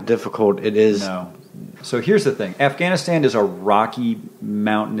understand how difficult it is. No. So here's the thing: Afghanistan is a rocky,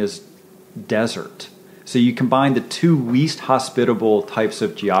 mountainous desert. So you combine the 2 least hospitable types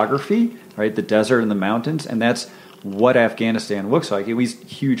of geography, right? The desert and the mountains, and that's what Afghanistan looks like. At least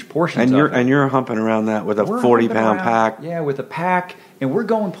huge portions. And you're humping around that with a 40-pound pack. Yeah, with a pack, and we're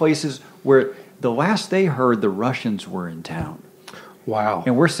going places where the last they heard, the Russians were in town. Wow.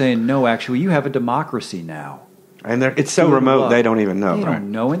 And we're saying, no, actually, you have a democracy now. And it's so remote they don't even know. They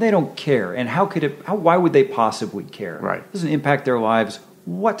don't know, and they don't care. And why would they possibly care? Right. It doesn't impact their lives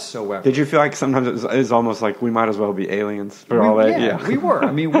whatsoever. Did you feel like sometimes it's almost like we might as well be aliens for all that? Yeah, we were.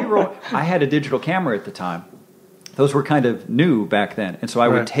 I mean, I had a digital camera at the time. Those were kind of new back then. And so I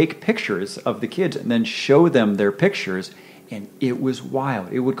would take pictures of the kids and then show them their pictures, and it was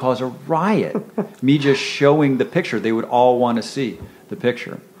wild. It would cause a riot. Me just showing the picture. They would all want to see the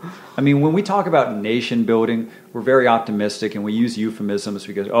picture. I mean, when we talk about nation building, we're very optimistic, and we use euphemisms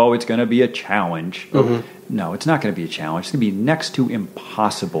because, it's going to be a challenge. No, it's not going to be a challenge. It's going to be next to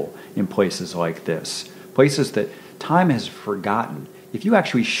impossible in places like this. Places that time has forgotten. If you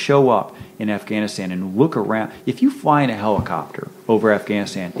actually show up in Afghanistan and look around, if you fly in a helicopter over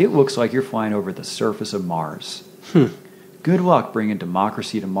Afghanistan, it looks like you're flying over the surface of Mars. Good luck bringing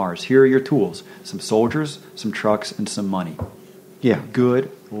democracy to Mars. Here are your tools: some soldiers, some trucks, and some money. Yeah.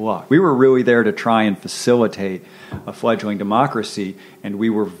 Good luck. We were really there to try and facilitate a fledgling democracy, and we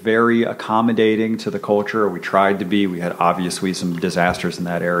were very accommodating to the culture. We tried to be. We had obviously some disasters in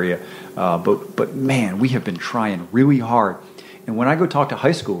that area. But man, we have been trying really hard. And when I go talk to high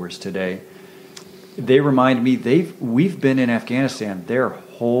schoolers today, they remind me we've been in Afghanistan their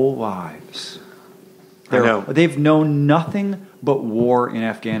whole lives. know. They've known nothing but war in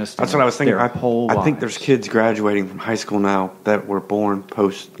Afghanistan. That's what I was thinking. Their whole I think lives. there's kids graduating from high school now that were born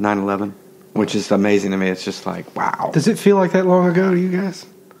post 9/11, which is amazing to me. It's just like, wow. Does it feel like that long ago to you guys?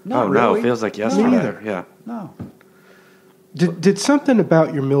 No, No, really. it feels like yesterday. Me neither. Yeah. No. Did something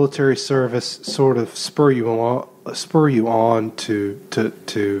about your military service sort of spur you on to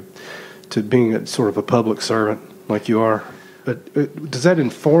being a sort of a public servant like you are? Does that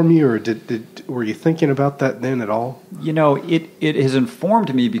inform you, or were you thinking about that then at all? You know, it has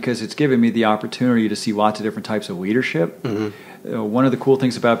informed me because it's given me the opportunity to see lots of different types of leadership. One of the cool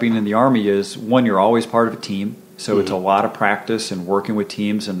things about being in the Army is, one, you're always part of a team, so it's a lot of practice and working with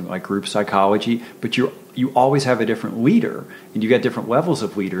teams and like group psychology, but you always have a different leader, and you get different levels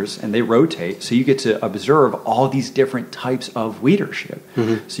of leaders, and they rotate, so you get to observe all these different types of leadership.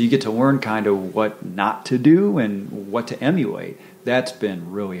 So you get to learn kind of what not to do and what to emulate. That's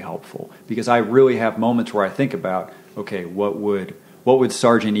been really helpful, because I really have moments where I think about, okay, what would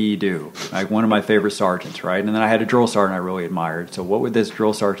Sergeant E do? Like one of my favorite sergeants, right? And then I had a drill sergeant I really admired. So what would this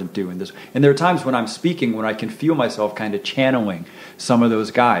drill sergeant do in this? And there are times when I'm speaking when I can feel myself kind of channeling some of those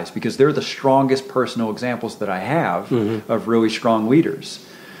guys, because they're the strongest personal examples that I have of really strong leaders.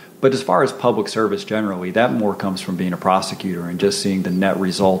 But as far as public service generally, that more comes from being a prosecutor and just seeing the net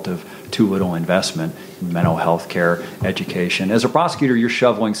result of too little investment in mental health care, education. As a prosecutor, you're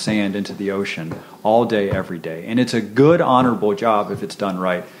shoveling sand into the ocean all day, every day. And it's a good, honorable job if it's done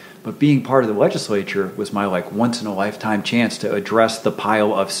right. But being part of the legislature was my once-in-a-lifetime chance to address the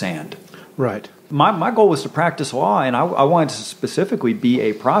pile of sand. Right. My goal was to practice law, and I wanted to specifically be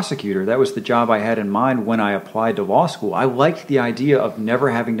a prosecutor. That was the job I had in mind when I applied to law school. I liked the idea of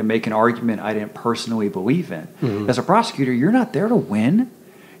never having to make an argument I didn't personally believe in. As a prosecutor, you're not there to win.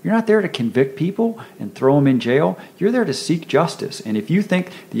 You're not there to convict people and throw them in jail. You're there to seek justice. And if you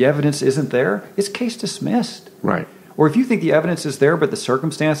think the evidence isn't there, it's case dismissed. Right. Or if you think the evidence is there but the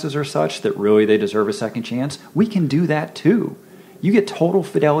circumstances are such that really they deserve a second chance, we can do that too. You get total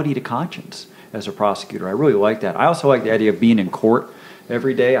fidelity to conscience as a prosecutor. I really like that. I also like the idea of being in court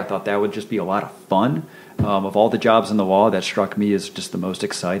every day. I thought that would just be a lot of fun. Of all the jobs in the law, that struck me as just the most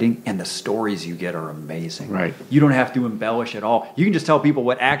exciting. And the stories you get are amazing. Right. You don't have to embellish at all. You can just tell people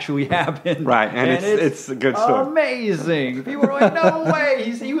what actually happened. Right, and it's a good story. Amazing. People are like, no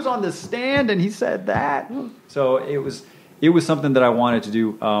way. He was on the stand and he said that. So it was something that I wanted to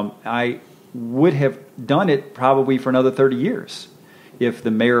do. I would have done it probably for another 30 years if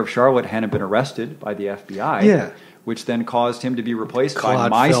the mayor of Charlotte hadn't been arrested by the FBI. Yeah. Which then caused him to be replaced by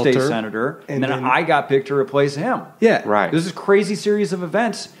Claude my Felter, state senator, and then then I got picked to replace him. Yeah. Right. This is a crazy series of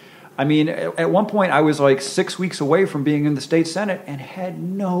events. I mean, at one point I was like 6 weeks away from being in the state senate and had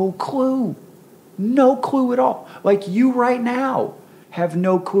no clue. No clue at all. Like you right now have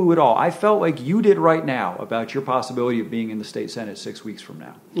no clue at all. I felt like you did right now about your possibility of being in the state senate 6 weeks from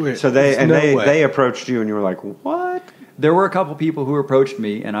now. So they approached you and you were like, what? There were a couple people who approached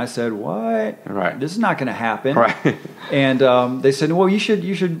me, and I said, "What? Right. This is not going to happen." Right. And they said, "Well, you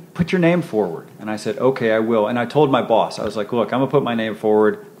should put your name forward." And I said, "Okay, I will." And I told my boss, I was like, "Look, I'm going to put my name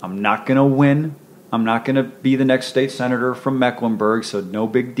forward. I'm not going to win. I'm not going to be the next state senator from Mecklenburg, so no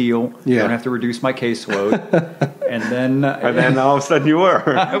big deal. Yeah. I don't have to reduce my caseload." And then all of a sudden you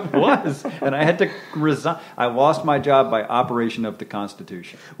were. I was, and I had to resign. I lost my job by operation of the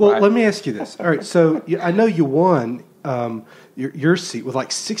Constitution. Well, Right. let me ask you this. All right, so I know you won your seat with like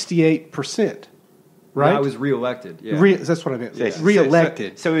 68%, right? I was reelected. Yeah. That's what I meant. Yes.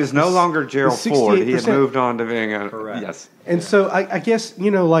 Reelected. So he was no longer Gerald With Ford. He had 68%. moved on to being a... Correct. Yes. And so I guess,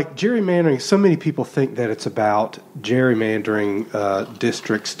 like gerrymandering, so many people think that it's about gerrymandering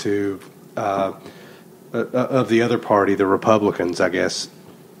districts to of the other party, the Republicans, I guess.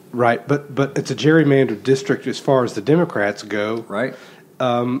 Right, but it's a gerrymandered district as far as the Democrats go. Right.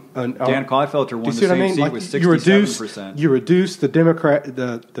 And, Dan Klinefelter won do you the see what I same mean? seat Like, with you reduce 67%. You reduce the Democrat,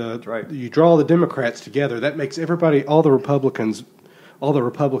 the right. You draw the Democrats together. That makes everybody, all the Republican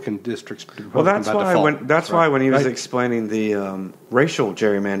districts. Well, that's by why default. why when he was Right. explaining the racial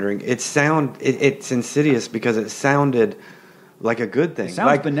gerrymandering, it's insidious because it sounded like a good thing. It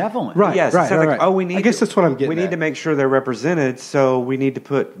sounds benevolent. Right. Yes, it sounds like, right. oh, we need. I guess that's what I'm getting We need at. to make sure they're represented, so we need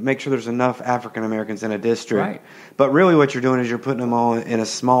to make sure there's enough African Americans in a district. Right. But really, what you're doing is you're putting them all in a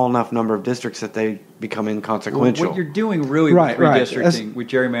small enough number of districts that they become inconsequential. What you're doing really Right, with right. redistricting, with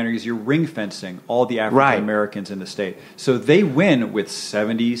gerrymandering, is you're ring fencing all the African Americans in the state. So they win with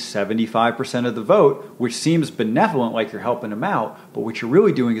 70, 75% of the vote, which seems benevolent, like you're helping them out. But what you're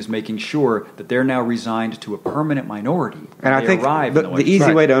really doing is making sure that they're now resigned to a permanent minority. And I think the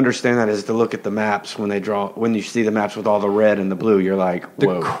easy way to understand that is to look at the maps when you see the maps with all the red and the blue, you're like,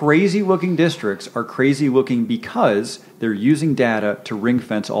 whoa. The crazy-looking districts are crazy-looking because they're using data to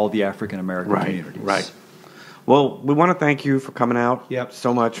ring-fence all the African-American communities. Right. Well, we want to thank you for coming out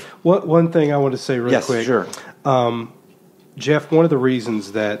so much. One thing I want to say real quick. Sure. Jeff, one of the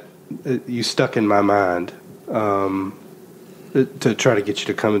reasons that you stuck in my mind to try to get you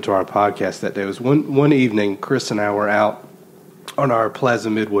to come into our podcast that day was one evening, Chris and I were out on our Plaza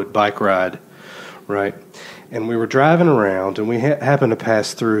Midwood bike ride, right? And we were driving around, and we happened to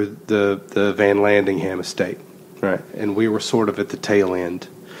pass through the Van Landingham estate, right? And we were sort of at the tail end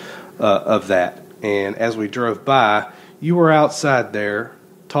of that. And as we drove by, you were outside there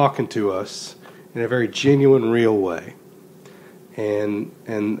talking to us in a very genuine, real way. And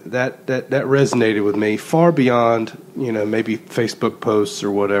that resonated with me far beyond, maybe Facebook posts or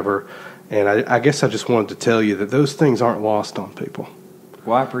whatever. And I guess I just wanted to tell you that those things aren't lost on people.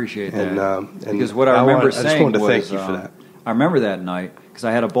 Well, I appreciate that. And because what I remember saying I just wanted to was, thank you for that. I remember that night because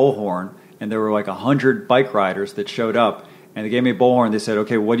I had a bullhorn, and there were like 100 bike riders that showed up, and they gave me a bullhorn. They said,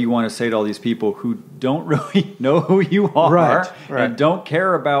 okay, what do you want to say to all these people who don't really know who you are right. and don't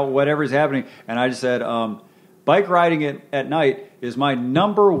care about whatever's happening? And I just said, bike riding at night is my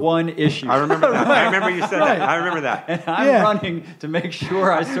number one issue. I remember that. I remember you said that. I remember that. And I'm running to make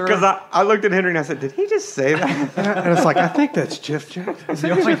sure I serve. Because I looked at Henry and I said, did he just say that? And it's like, I think that's Jeff Jackson. It's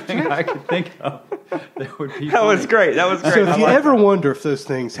the only thing I could think of that would be That was great. That was great. So if you ever wonder if those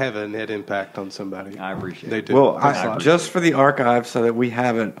things have a net impact on somebody, I appreciate they it. do. Well, just for the archive so that we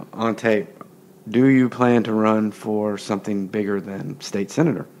have it on tape, do you plan to run for something bigger than state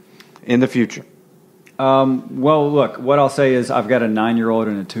senator in the future? Well, look, what I'll say is I've got a 9-year-old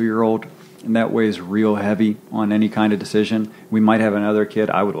and a 2-year-old, and that weighs real heavy on any kind of decision. We might have another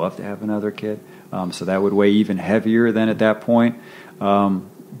kid. I would love to have another kid, so that would weigh even heavier than at that point.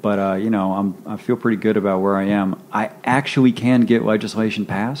 But I feel pretty good about where I am. I actually can get legislation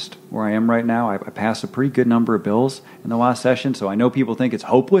passed where I am right now. I passed a pretty good number of bills in the last session, so I know people think it's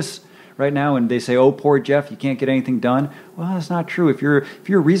hopeless right now, and they say, "Oh, poor Jeff, you can't get anything done." Well, that's not true. If you're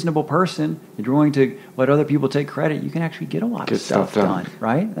a reasonable person and you're willing to let other people take credit, you can actually get a lot of stuff done,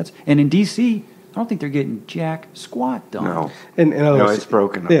 right? And in D.C., I don't think they're getting jack squat done. No, and it's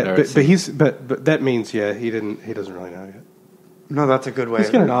broken up there. But that means he doesn't really know yet. No, that's a good way. It's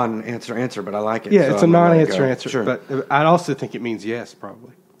a non-answer, but I like it. Yeah, so it's a non-answer answer. Sure. But I also think it means yes,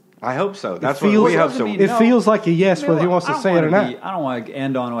 probably. I hope so. That's what we hope so. It feels like a yes, whether he wants to say it or not. I don't want to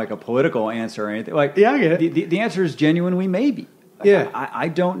end on like a political answer or anything. Like, yeah, I get it. The answer is genuinely maybe. Yeah, I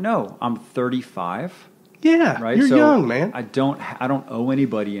don't know. I'm 35. Yeah, right. You're young, man. I don't owe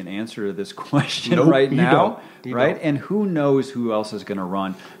anybody an answer to this question now. You right? Don't. And who knows who else is going to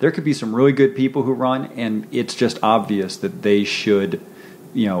run? There could be some really good people who run, and it's just obvious that they should,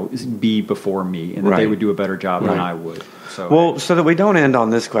 be before me, and that they would do a better job than I would. So that we don't end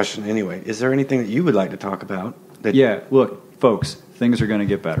on this question anyway, is there anything that you would like to talk about? Look, folks, things are going to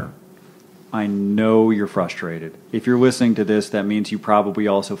get better. I know you're frustrated. If you're listening to this, that means you probably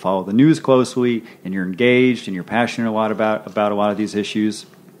also follow the news closely, and you're engaged, and you're passionate a lot about a lot of these issues.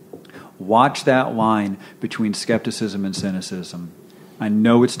 Watch that line between skepticism and cynicism. I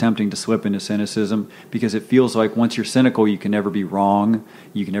know it's tempting to slip into cynicism because it feels like once you're cynical, you can never be wrong,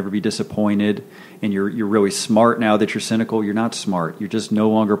 you can never be disappointed, and you're really smart now that you're cynical. You're not smart. You're just no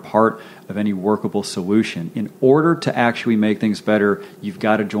longer part of any workable solution. In order to actually make things better, you've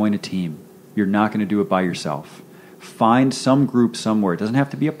got to join a team. You're not going to do it by yourself. Find some group somewhere. It doesn't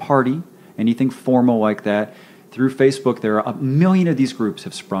have to be a party, anything formal like that. Through Facebook, there are 1 million of these groups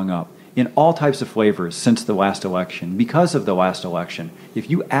have sprung up in all types of flavors since the last election, because of the last election. If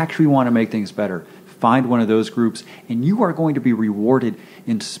you actually want to make things better, find one of those groups, and you are going to be rewarded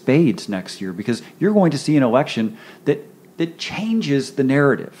in spades next year because you're going to see an election that changes the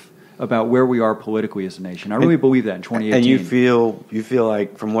narrative about where we are politically as a nation. I really believe that in 2018. And you feel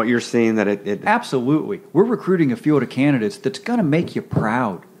like from what you're seeing that it Absolutely. We're recruiting a field of candidates that's going to make you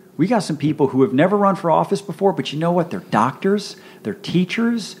proud. We got some people who have never run for office before, but you know what? They're doctors, they're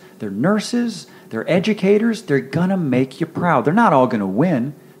teachers, they're nurses, they're educators. They're going to make you proud. They're not all going to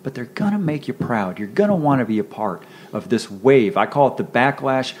win, but they're going to make you proud. You're going to want to be a part of this wave. I call it the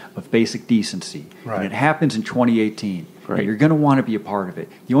backlash of basic decency. Right. And it happens in 2018. Right. And you're going to want to be a part of it.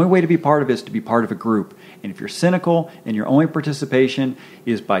 The only way to be part of it is to be part of a group. And if you're cynical and your only participation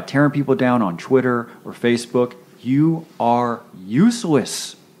is by tearing people down on Twitter or Facebook, you are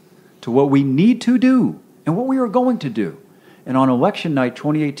useless to what we need to do and what we are going to do. And on election night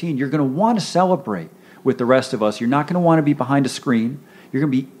 2018, you're going to want to celebrate with the rest of us. You're not going to want to be behind a screen. You're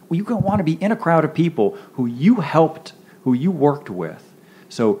going to want to be in a crowd of people who you helped, who you worked with.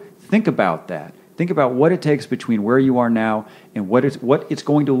 So think about that. Think about what it takes between where you are now and what it's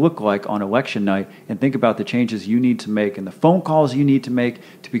going to look like on election night, and think about the changes you need to make and the phone calls you need to make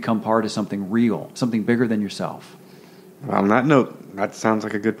to become part of something real, something bigger than yourself. Well, on that note, that sounds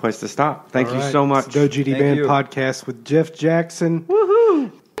like a good place to stop. Thank you so much. It's Go GD Band Podcast with Jeff Jackson.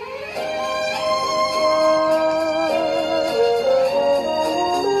 Woohoo!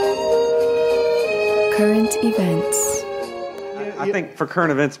 Current events. I think for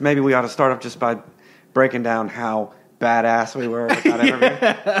current events, maybe we ought to start off just by breaking down how badass we were with that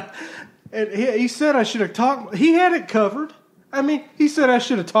interview. And he said I should have talked. He had it covered. I mean, he said I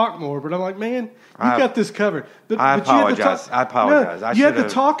should have talked more, but I'm like, man, you got this covered. I apologize. I apologize. No, you had the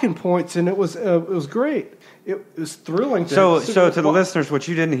talking points, and it was great. It was thrilling. So to the listeners, what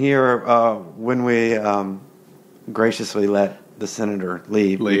you didn't hear when we graciously let the senator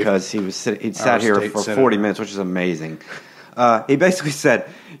leave. Because he'd sat here for 40 minutes, which is amazing. He basically said,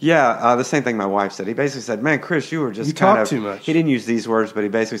 the same thing my wife said. He basically said, man, Chris, you were just kind of... too much. He didn't use these words, but he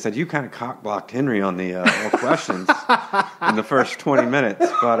basically said, you kind of cock-blocked Henry on the questions in the first 20 minutes.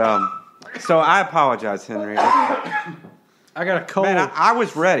 But so I apologize, Henry. I got a cold. Man, I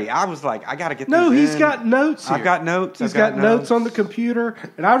was ready. I was like, I got to get this in. He's got notes here. I've got notes. He's got notes on the computer,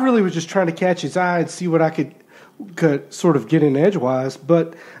 and I really was just trying to catch his eye and see what I could sort of get in edgewise,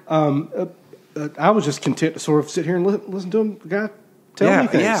 but I was just content to sort of sit here and listen to him, the guy tell me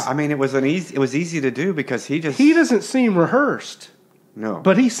things. Yeah, I mean, it was easy to do because he doesn't seem rehearsed. No,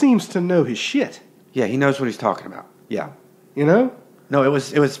 but he seems to know his shit. Yeah, he knows what he's talking about. Yeah, you know. No, it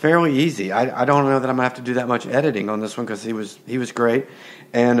was fairly easy. I don't know that I'm gonna have to do that much editing on this one because he was great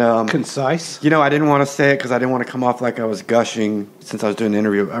and concise. You know, I didn't want to say it because I didn't want to come off like I was gushing since I was doing the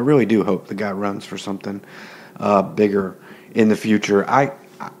interview. I really do hope the guy runs for something bigger in the future.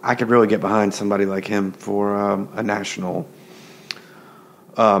 I could really get behind somebody like him for a national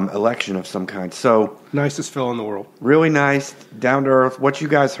election of some kind. So nicest fellow in the world. Really nice, down to earth. What you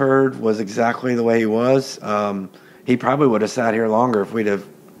guys heard was exactly the way he was. He probably would have sat here longer if we'd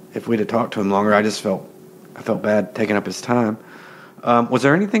have talked to him longer. I felt bad taking up his time. Was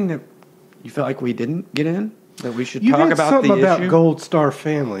there anything that you felt like we didn't get in? That we should talk about the issue? About Gold Star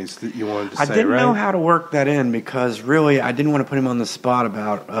families that you wanted to say, I didn't know how to work that in because really I didn't want to put him on the spot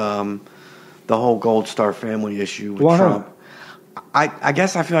about the whole Gold Star family issue with Trump. I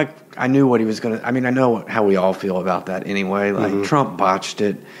guess I feel like I knew what he was going to... I mean, I know how we all feel about that anyway. Like, Trump botched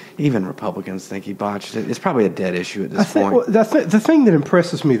it. Even Republicans think he botched it. It's probably a dead issue at this point. Well, the thing that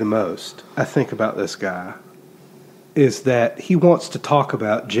impresses me the most, I think, about this guy is that he wants to talk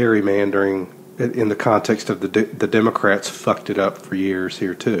about gerrymandering in the context of the Democrats fucked it up for years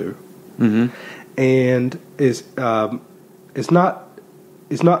here too, and is not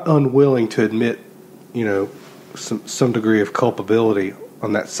unwilling to admit, some degree of culpability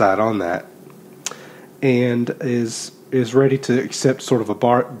on that side on that, and is ready to accept sort of a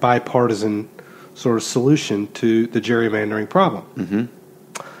bipartisan sort of solution to the gerrymandering problem.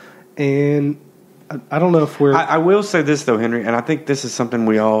 And I don't know if we're... I will say this, though, Henry, and I think this is something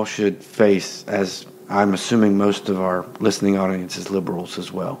we all should face, as I'm assuming most of our listening audience is liberals as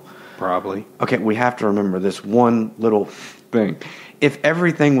well. Probably. Okay, we have to remember this one little thing. If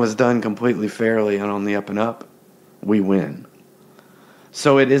everything was done completely fairly and on the up and up, we win.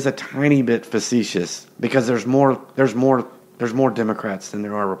 So it is a tiny bit facetious because there's more Democrats than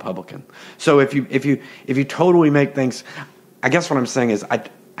there are Republicans. So if you totally make things... I guess what I'm saying is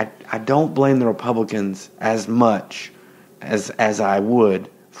I don't blame the Republicans as much as I would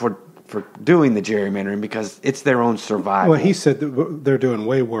for doing the gerrymandering because it's their own survival. Well, he said that they're doing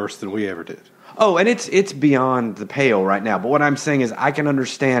way worse than we ever did. Oh, and it's beyond the pale right now. But what I'm saying is I can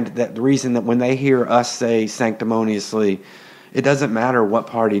understand that the reason that when they hear us say sanctimoniously, it doesn't matter what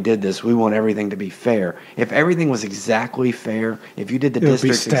party did this, we want everything to be fair. If everything was exactly fair, if you did the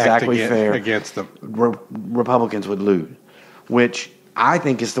districts exactly fair, against them, Republicans would lose, which I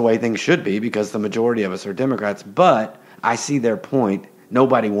think is the way things should be because the majority of us are Democrats. But I see their point.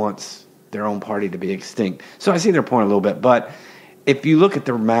 Nobody wants their own party to be extinct. So I see their point a little bit. But if you look at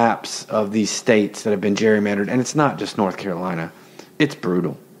the maps of these states that have been gerrymandered, and it's not just North Carolina, it's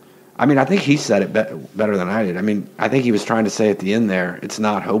brutal. I mean, I think he said it better than I did. I mean, I think he was trying to say at the end there, it's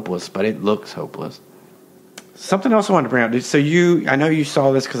not hopeless, but it looks hopeless. Something else I wanted to bring up. So I know you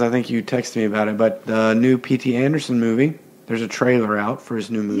saw this because I think you texted me about it, but the new P.T. Anderson movie, there's a trailer out for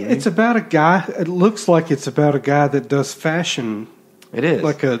his new movie. Yeah, it's about a guy. It looks like it's about a guy that does fashion It is.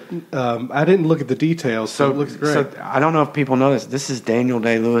 Like I didn't look at the details, so it looks great. So I don't know if people know this. This is Daniel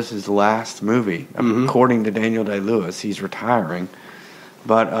Day-Lewis's last movie. According to Daniel Day-Lewis, he's retiring.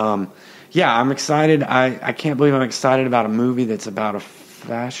 But, yeah, I'm excited. I can't believe I'm excited about a movie that's about a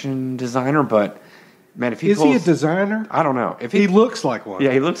fashion designer, but, man, if he Is he a designer? I don't know. He looks like one.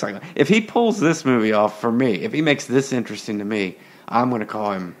 Yeah, he looks like one. If he pulls this movie off for me, if he makes this interesting to me, I'm going to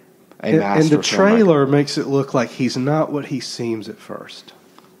call him a master. And the filmmaker. trailer makes it look like he's not what he seems at first.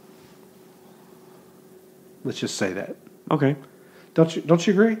 Let's just say that. Okay. Don't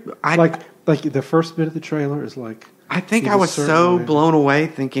you agree? Like the first bit of the trailer is like. I think I was so blown away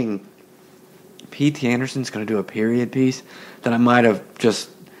thinking P.T. Anderson's going to do a period piece that I might have just.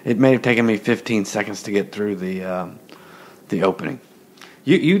 It may have taken me 15 seconds to get through the opening.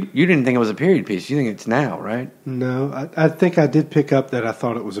 You didn't think it was a period piece. You think it's now, right? No, I think I did pick up that I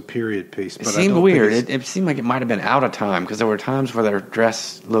thought it was a period piece. But it seemed weird. It seemed like it might have been out of time because there were times where their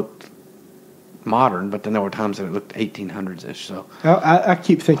dress looked modern, but then there were times that it looked 1800s-ish. So I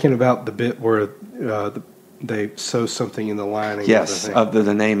keep thinking about the bit where they sew something in the lining. Yes, of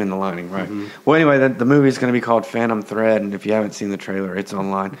the name in the lining, right. Mm-hmm. Well, anyway, the movie is going to be called Phantom Thread, and if you haven't seen the trailer, it's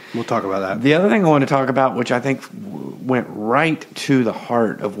online. We'll talk about that. The other thing I want to talk about, which I think went right to the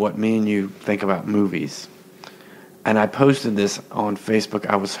heart of what me and you think about movies, and I posted this on Facebook.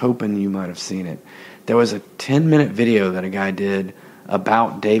 I was hoping you might have seen it. There was a 10-minute video that a guy did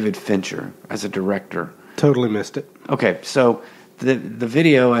about David Fincher as a director. Totally missed it. Okay, so the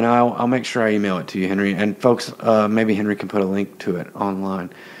video, and I'll make sure I email it to you, Henry. And folks, maybe Henry can put a link to it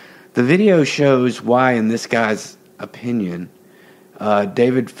online. The video shows why, in this guy's opinion,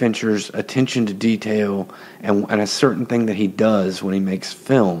 David Fincher's attention to detail and a certain thing that he does when he makes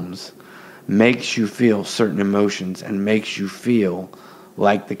films makes you feel certain emotions and makes you feel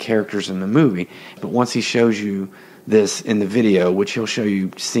like the characters in the movie. But once he shows you this in the video, which he'll show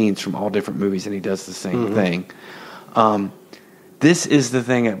you scenes from all different movies, and he does the same thing. This is the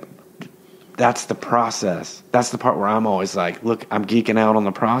thing. That's the process. That's the part where I'm always like, look, I'm geeking out on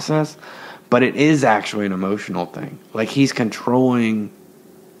the process, but it is actually an emotional thing. Like, he's controlling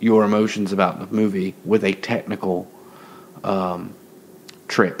your emotions about the movie with a technical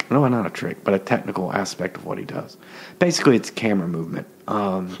trick. No, not a trick, but a technical aspect of what he does. Basically, it's camera movement,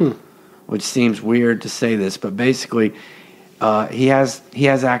 which seems weird to say this, but basically, he has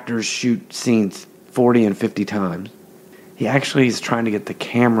actors shoot scenes 40 and 50 times. He actually is trying to get the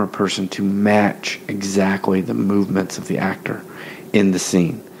camera person to match exactly the movements of the actor in the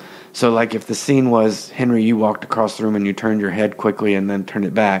scene. So, like, if the scene was, Henry, you walked across the room and you turned your head quickly and then turned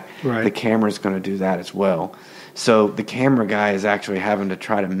it back, right, the camera's going to do that as well. So the camera guy is actually having to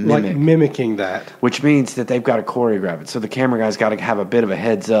try to mimicking that. Which means that they've got to choreograph it. So the camera guy's got to have a bit of a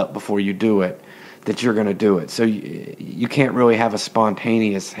heads up before you do it, that you're going to do it. So you can't really have a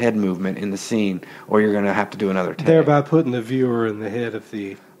spontaneous head movement in the scene, or you're going to have to do another take. Thereby putting the viewer in the head of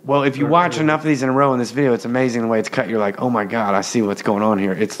the... Well, if you watch enough of these in a row in this video, it's amazing the way it's cut. You're like, oh my God, I see what's going on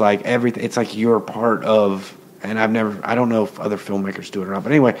here. It's like everything. It's like you're part of, and I don't know if other filmmakers do it or not.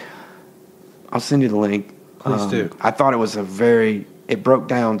 But anyway, I'll send you the link. Please do. I thought it was it broke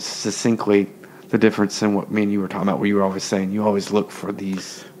down succinctly the difference in what me and you were talking about, where you were always saying you always look for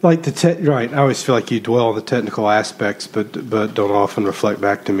these. Like right. I always feel like you dwell on the technical aspects, but don't often reflect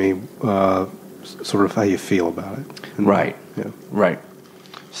back to me sort of how you feel about it. And, right. Yeah. Right.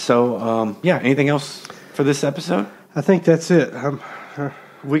 So, anything else for this episode? I think that's it.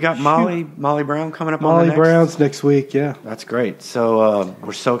 We got Molly Brown coming up Molly Brown's next week, yeah. That's great. So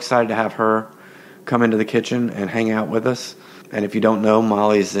we're so excited to have her come into the kitchen and hang out with us. And if you don't know,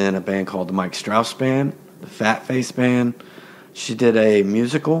 Molly's in a band called the Mike Strauss Band, the Fat Face Band. She did a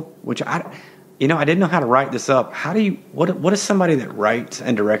musical, which I didn't know how to write this up. What is somebody that writes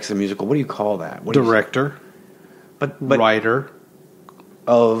and directs a musical? What do you call that? Director. But writer.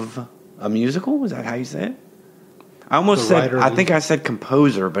 Of a musical? Is that how you say it? I almost said, I think I said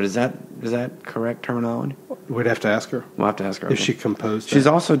composer, but is that correct terminology? We'd have to ask her. We'll have to ask her. If she composed She's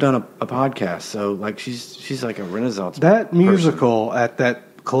also done a podcast, so like she's like a Renaissance That musical at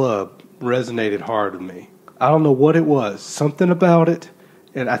that club resonated hard with me. I don't know what it was. Something about it,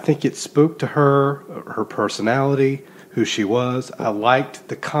 and I think it spoke to her personality, who she was. I liked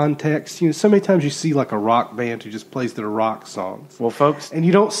the context. So many times you see like a rock band who just plays their rock songs. Well, folks, and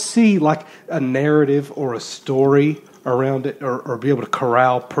you don't see like a narrative or a story around it, or be able to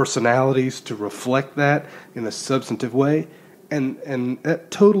corral personalities to reflect that in a substantive way. And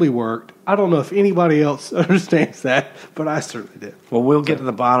that totally worked. I don't know if anybody else understands that, but I certainly did. Well, we'll get to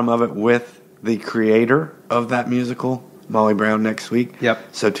the bottom of it with the creator of that musical, Molly Brown, next week.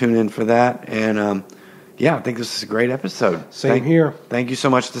 Yep. So tune in for that. And Yeah, I think this is a great episode. Same here. Thank you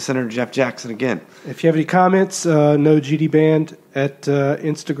so much to Senator Jeff Jackson again. If you have any comments, no GD Band at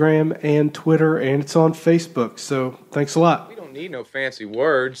Instagram and Twitter, and it's on Facebook. So thanks a lot. We don't need no fancy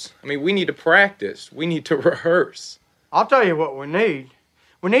words. I mean, we need to practice. We need to rehearse. I'll tell you what we need.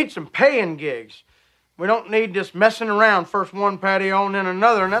 We need some paying gigs. We don't need this messing around, first one patio and then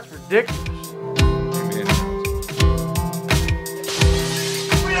another, and that's ridiculous. Amen.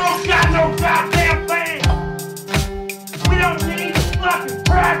 We don't got no goddamn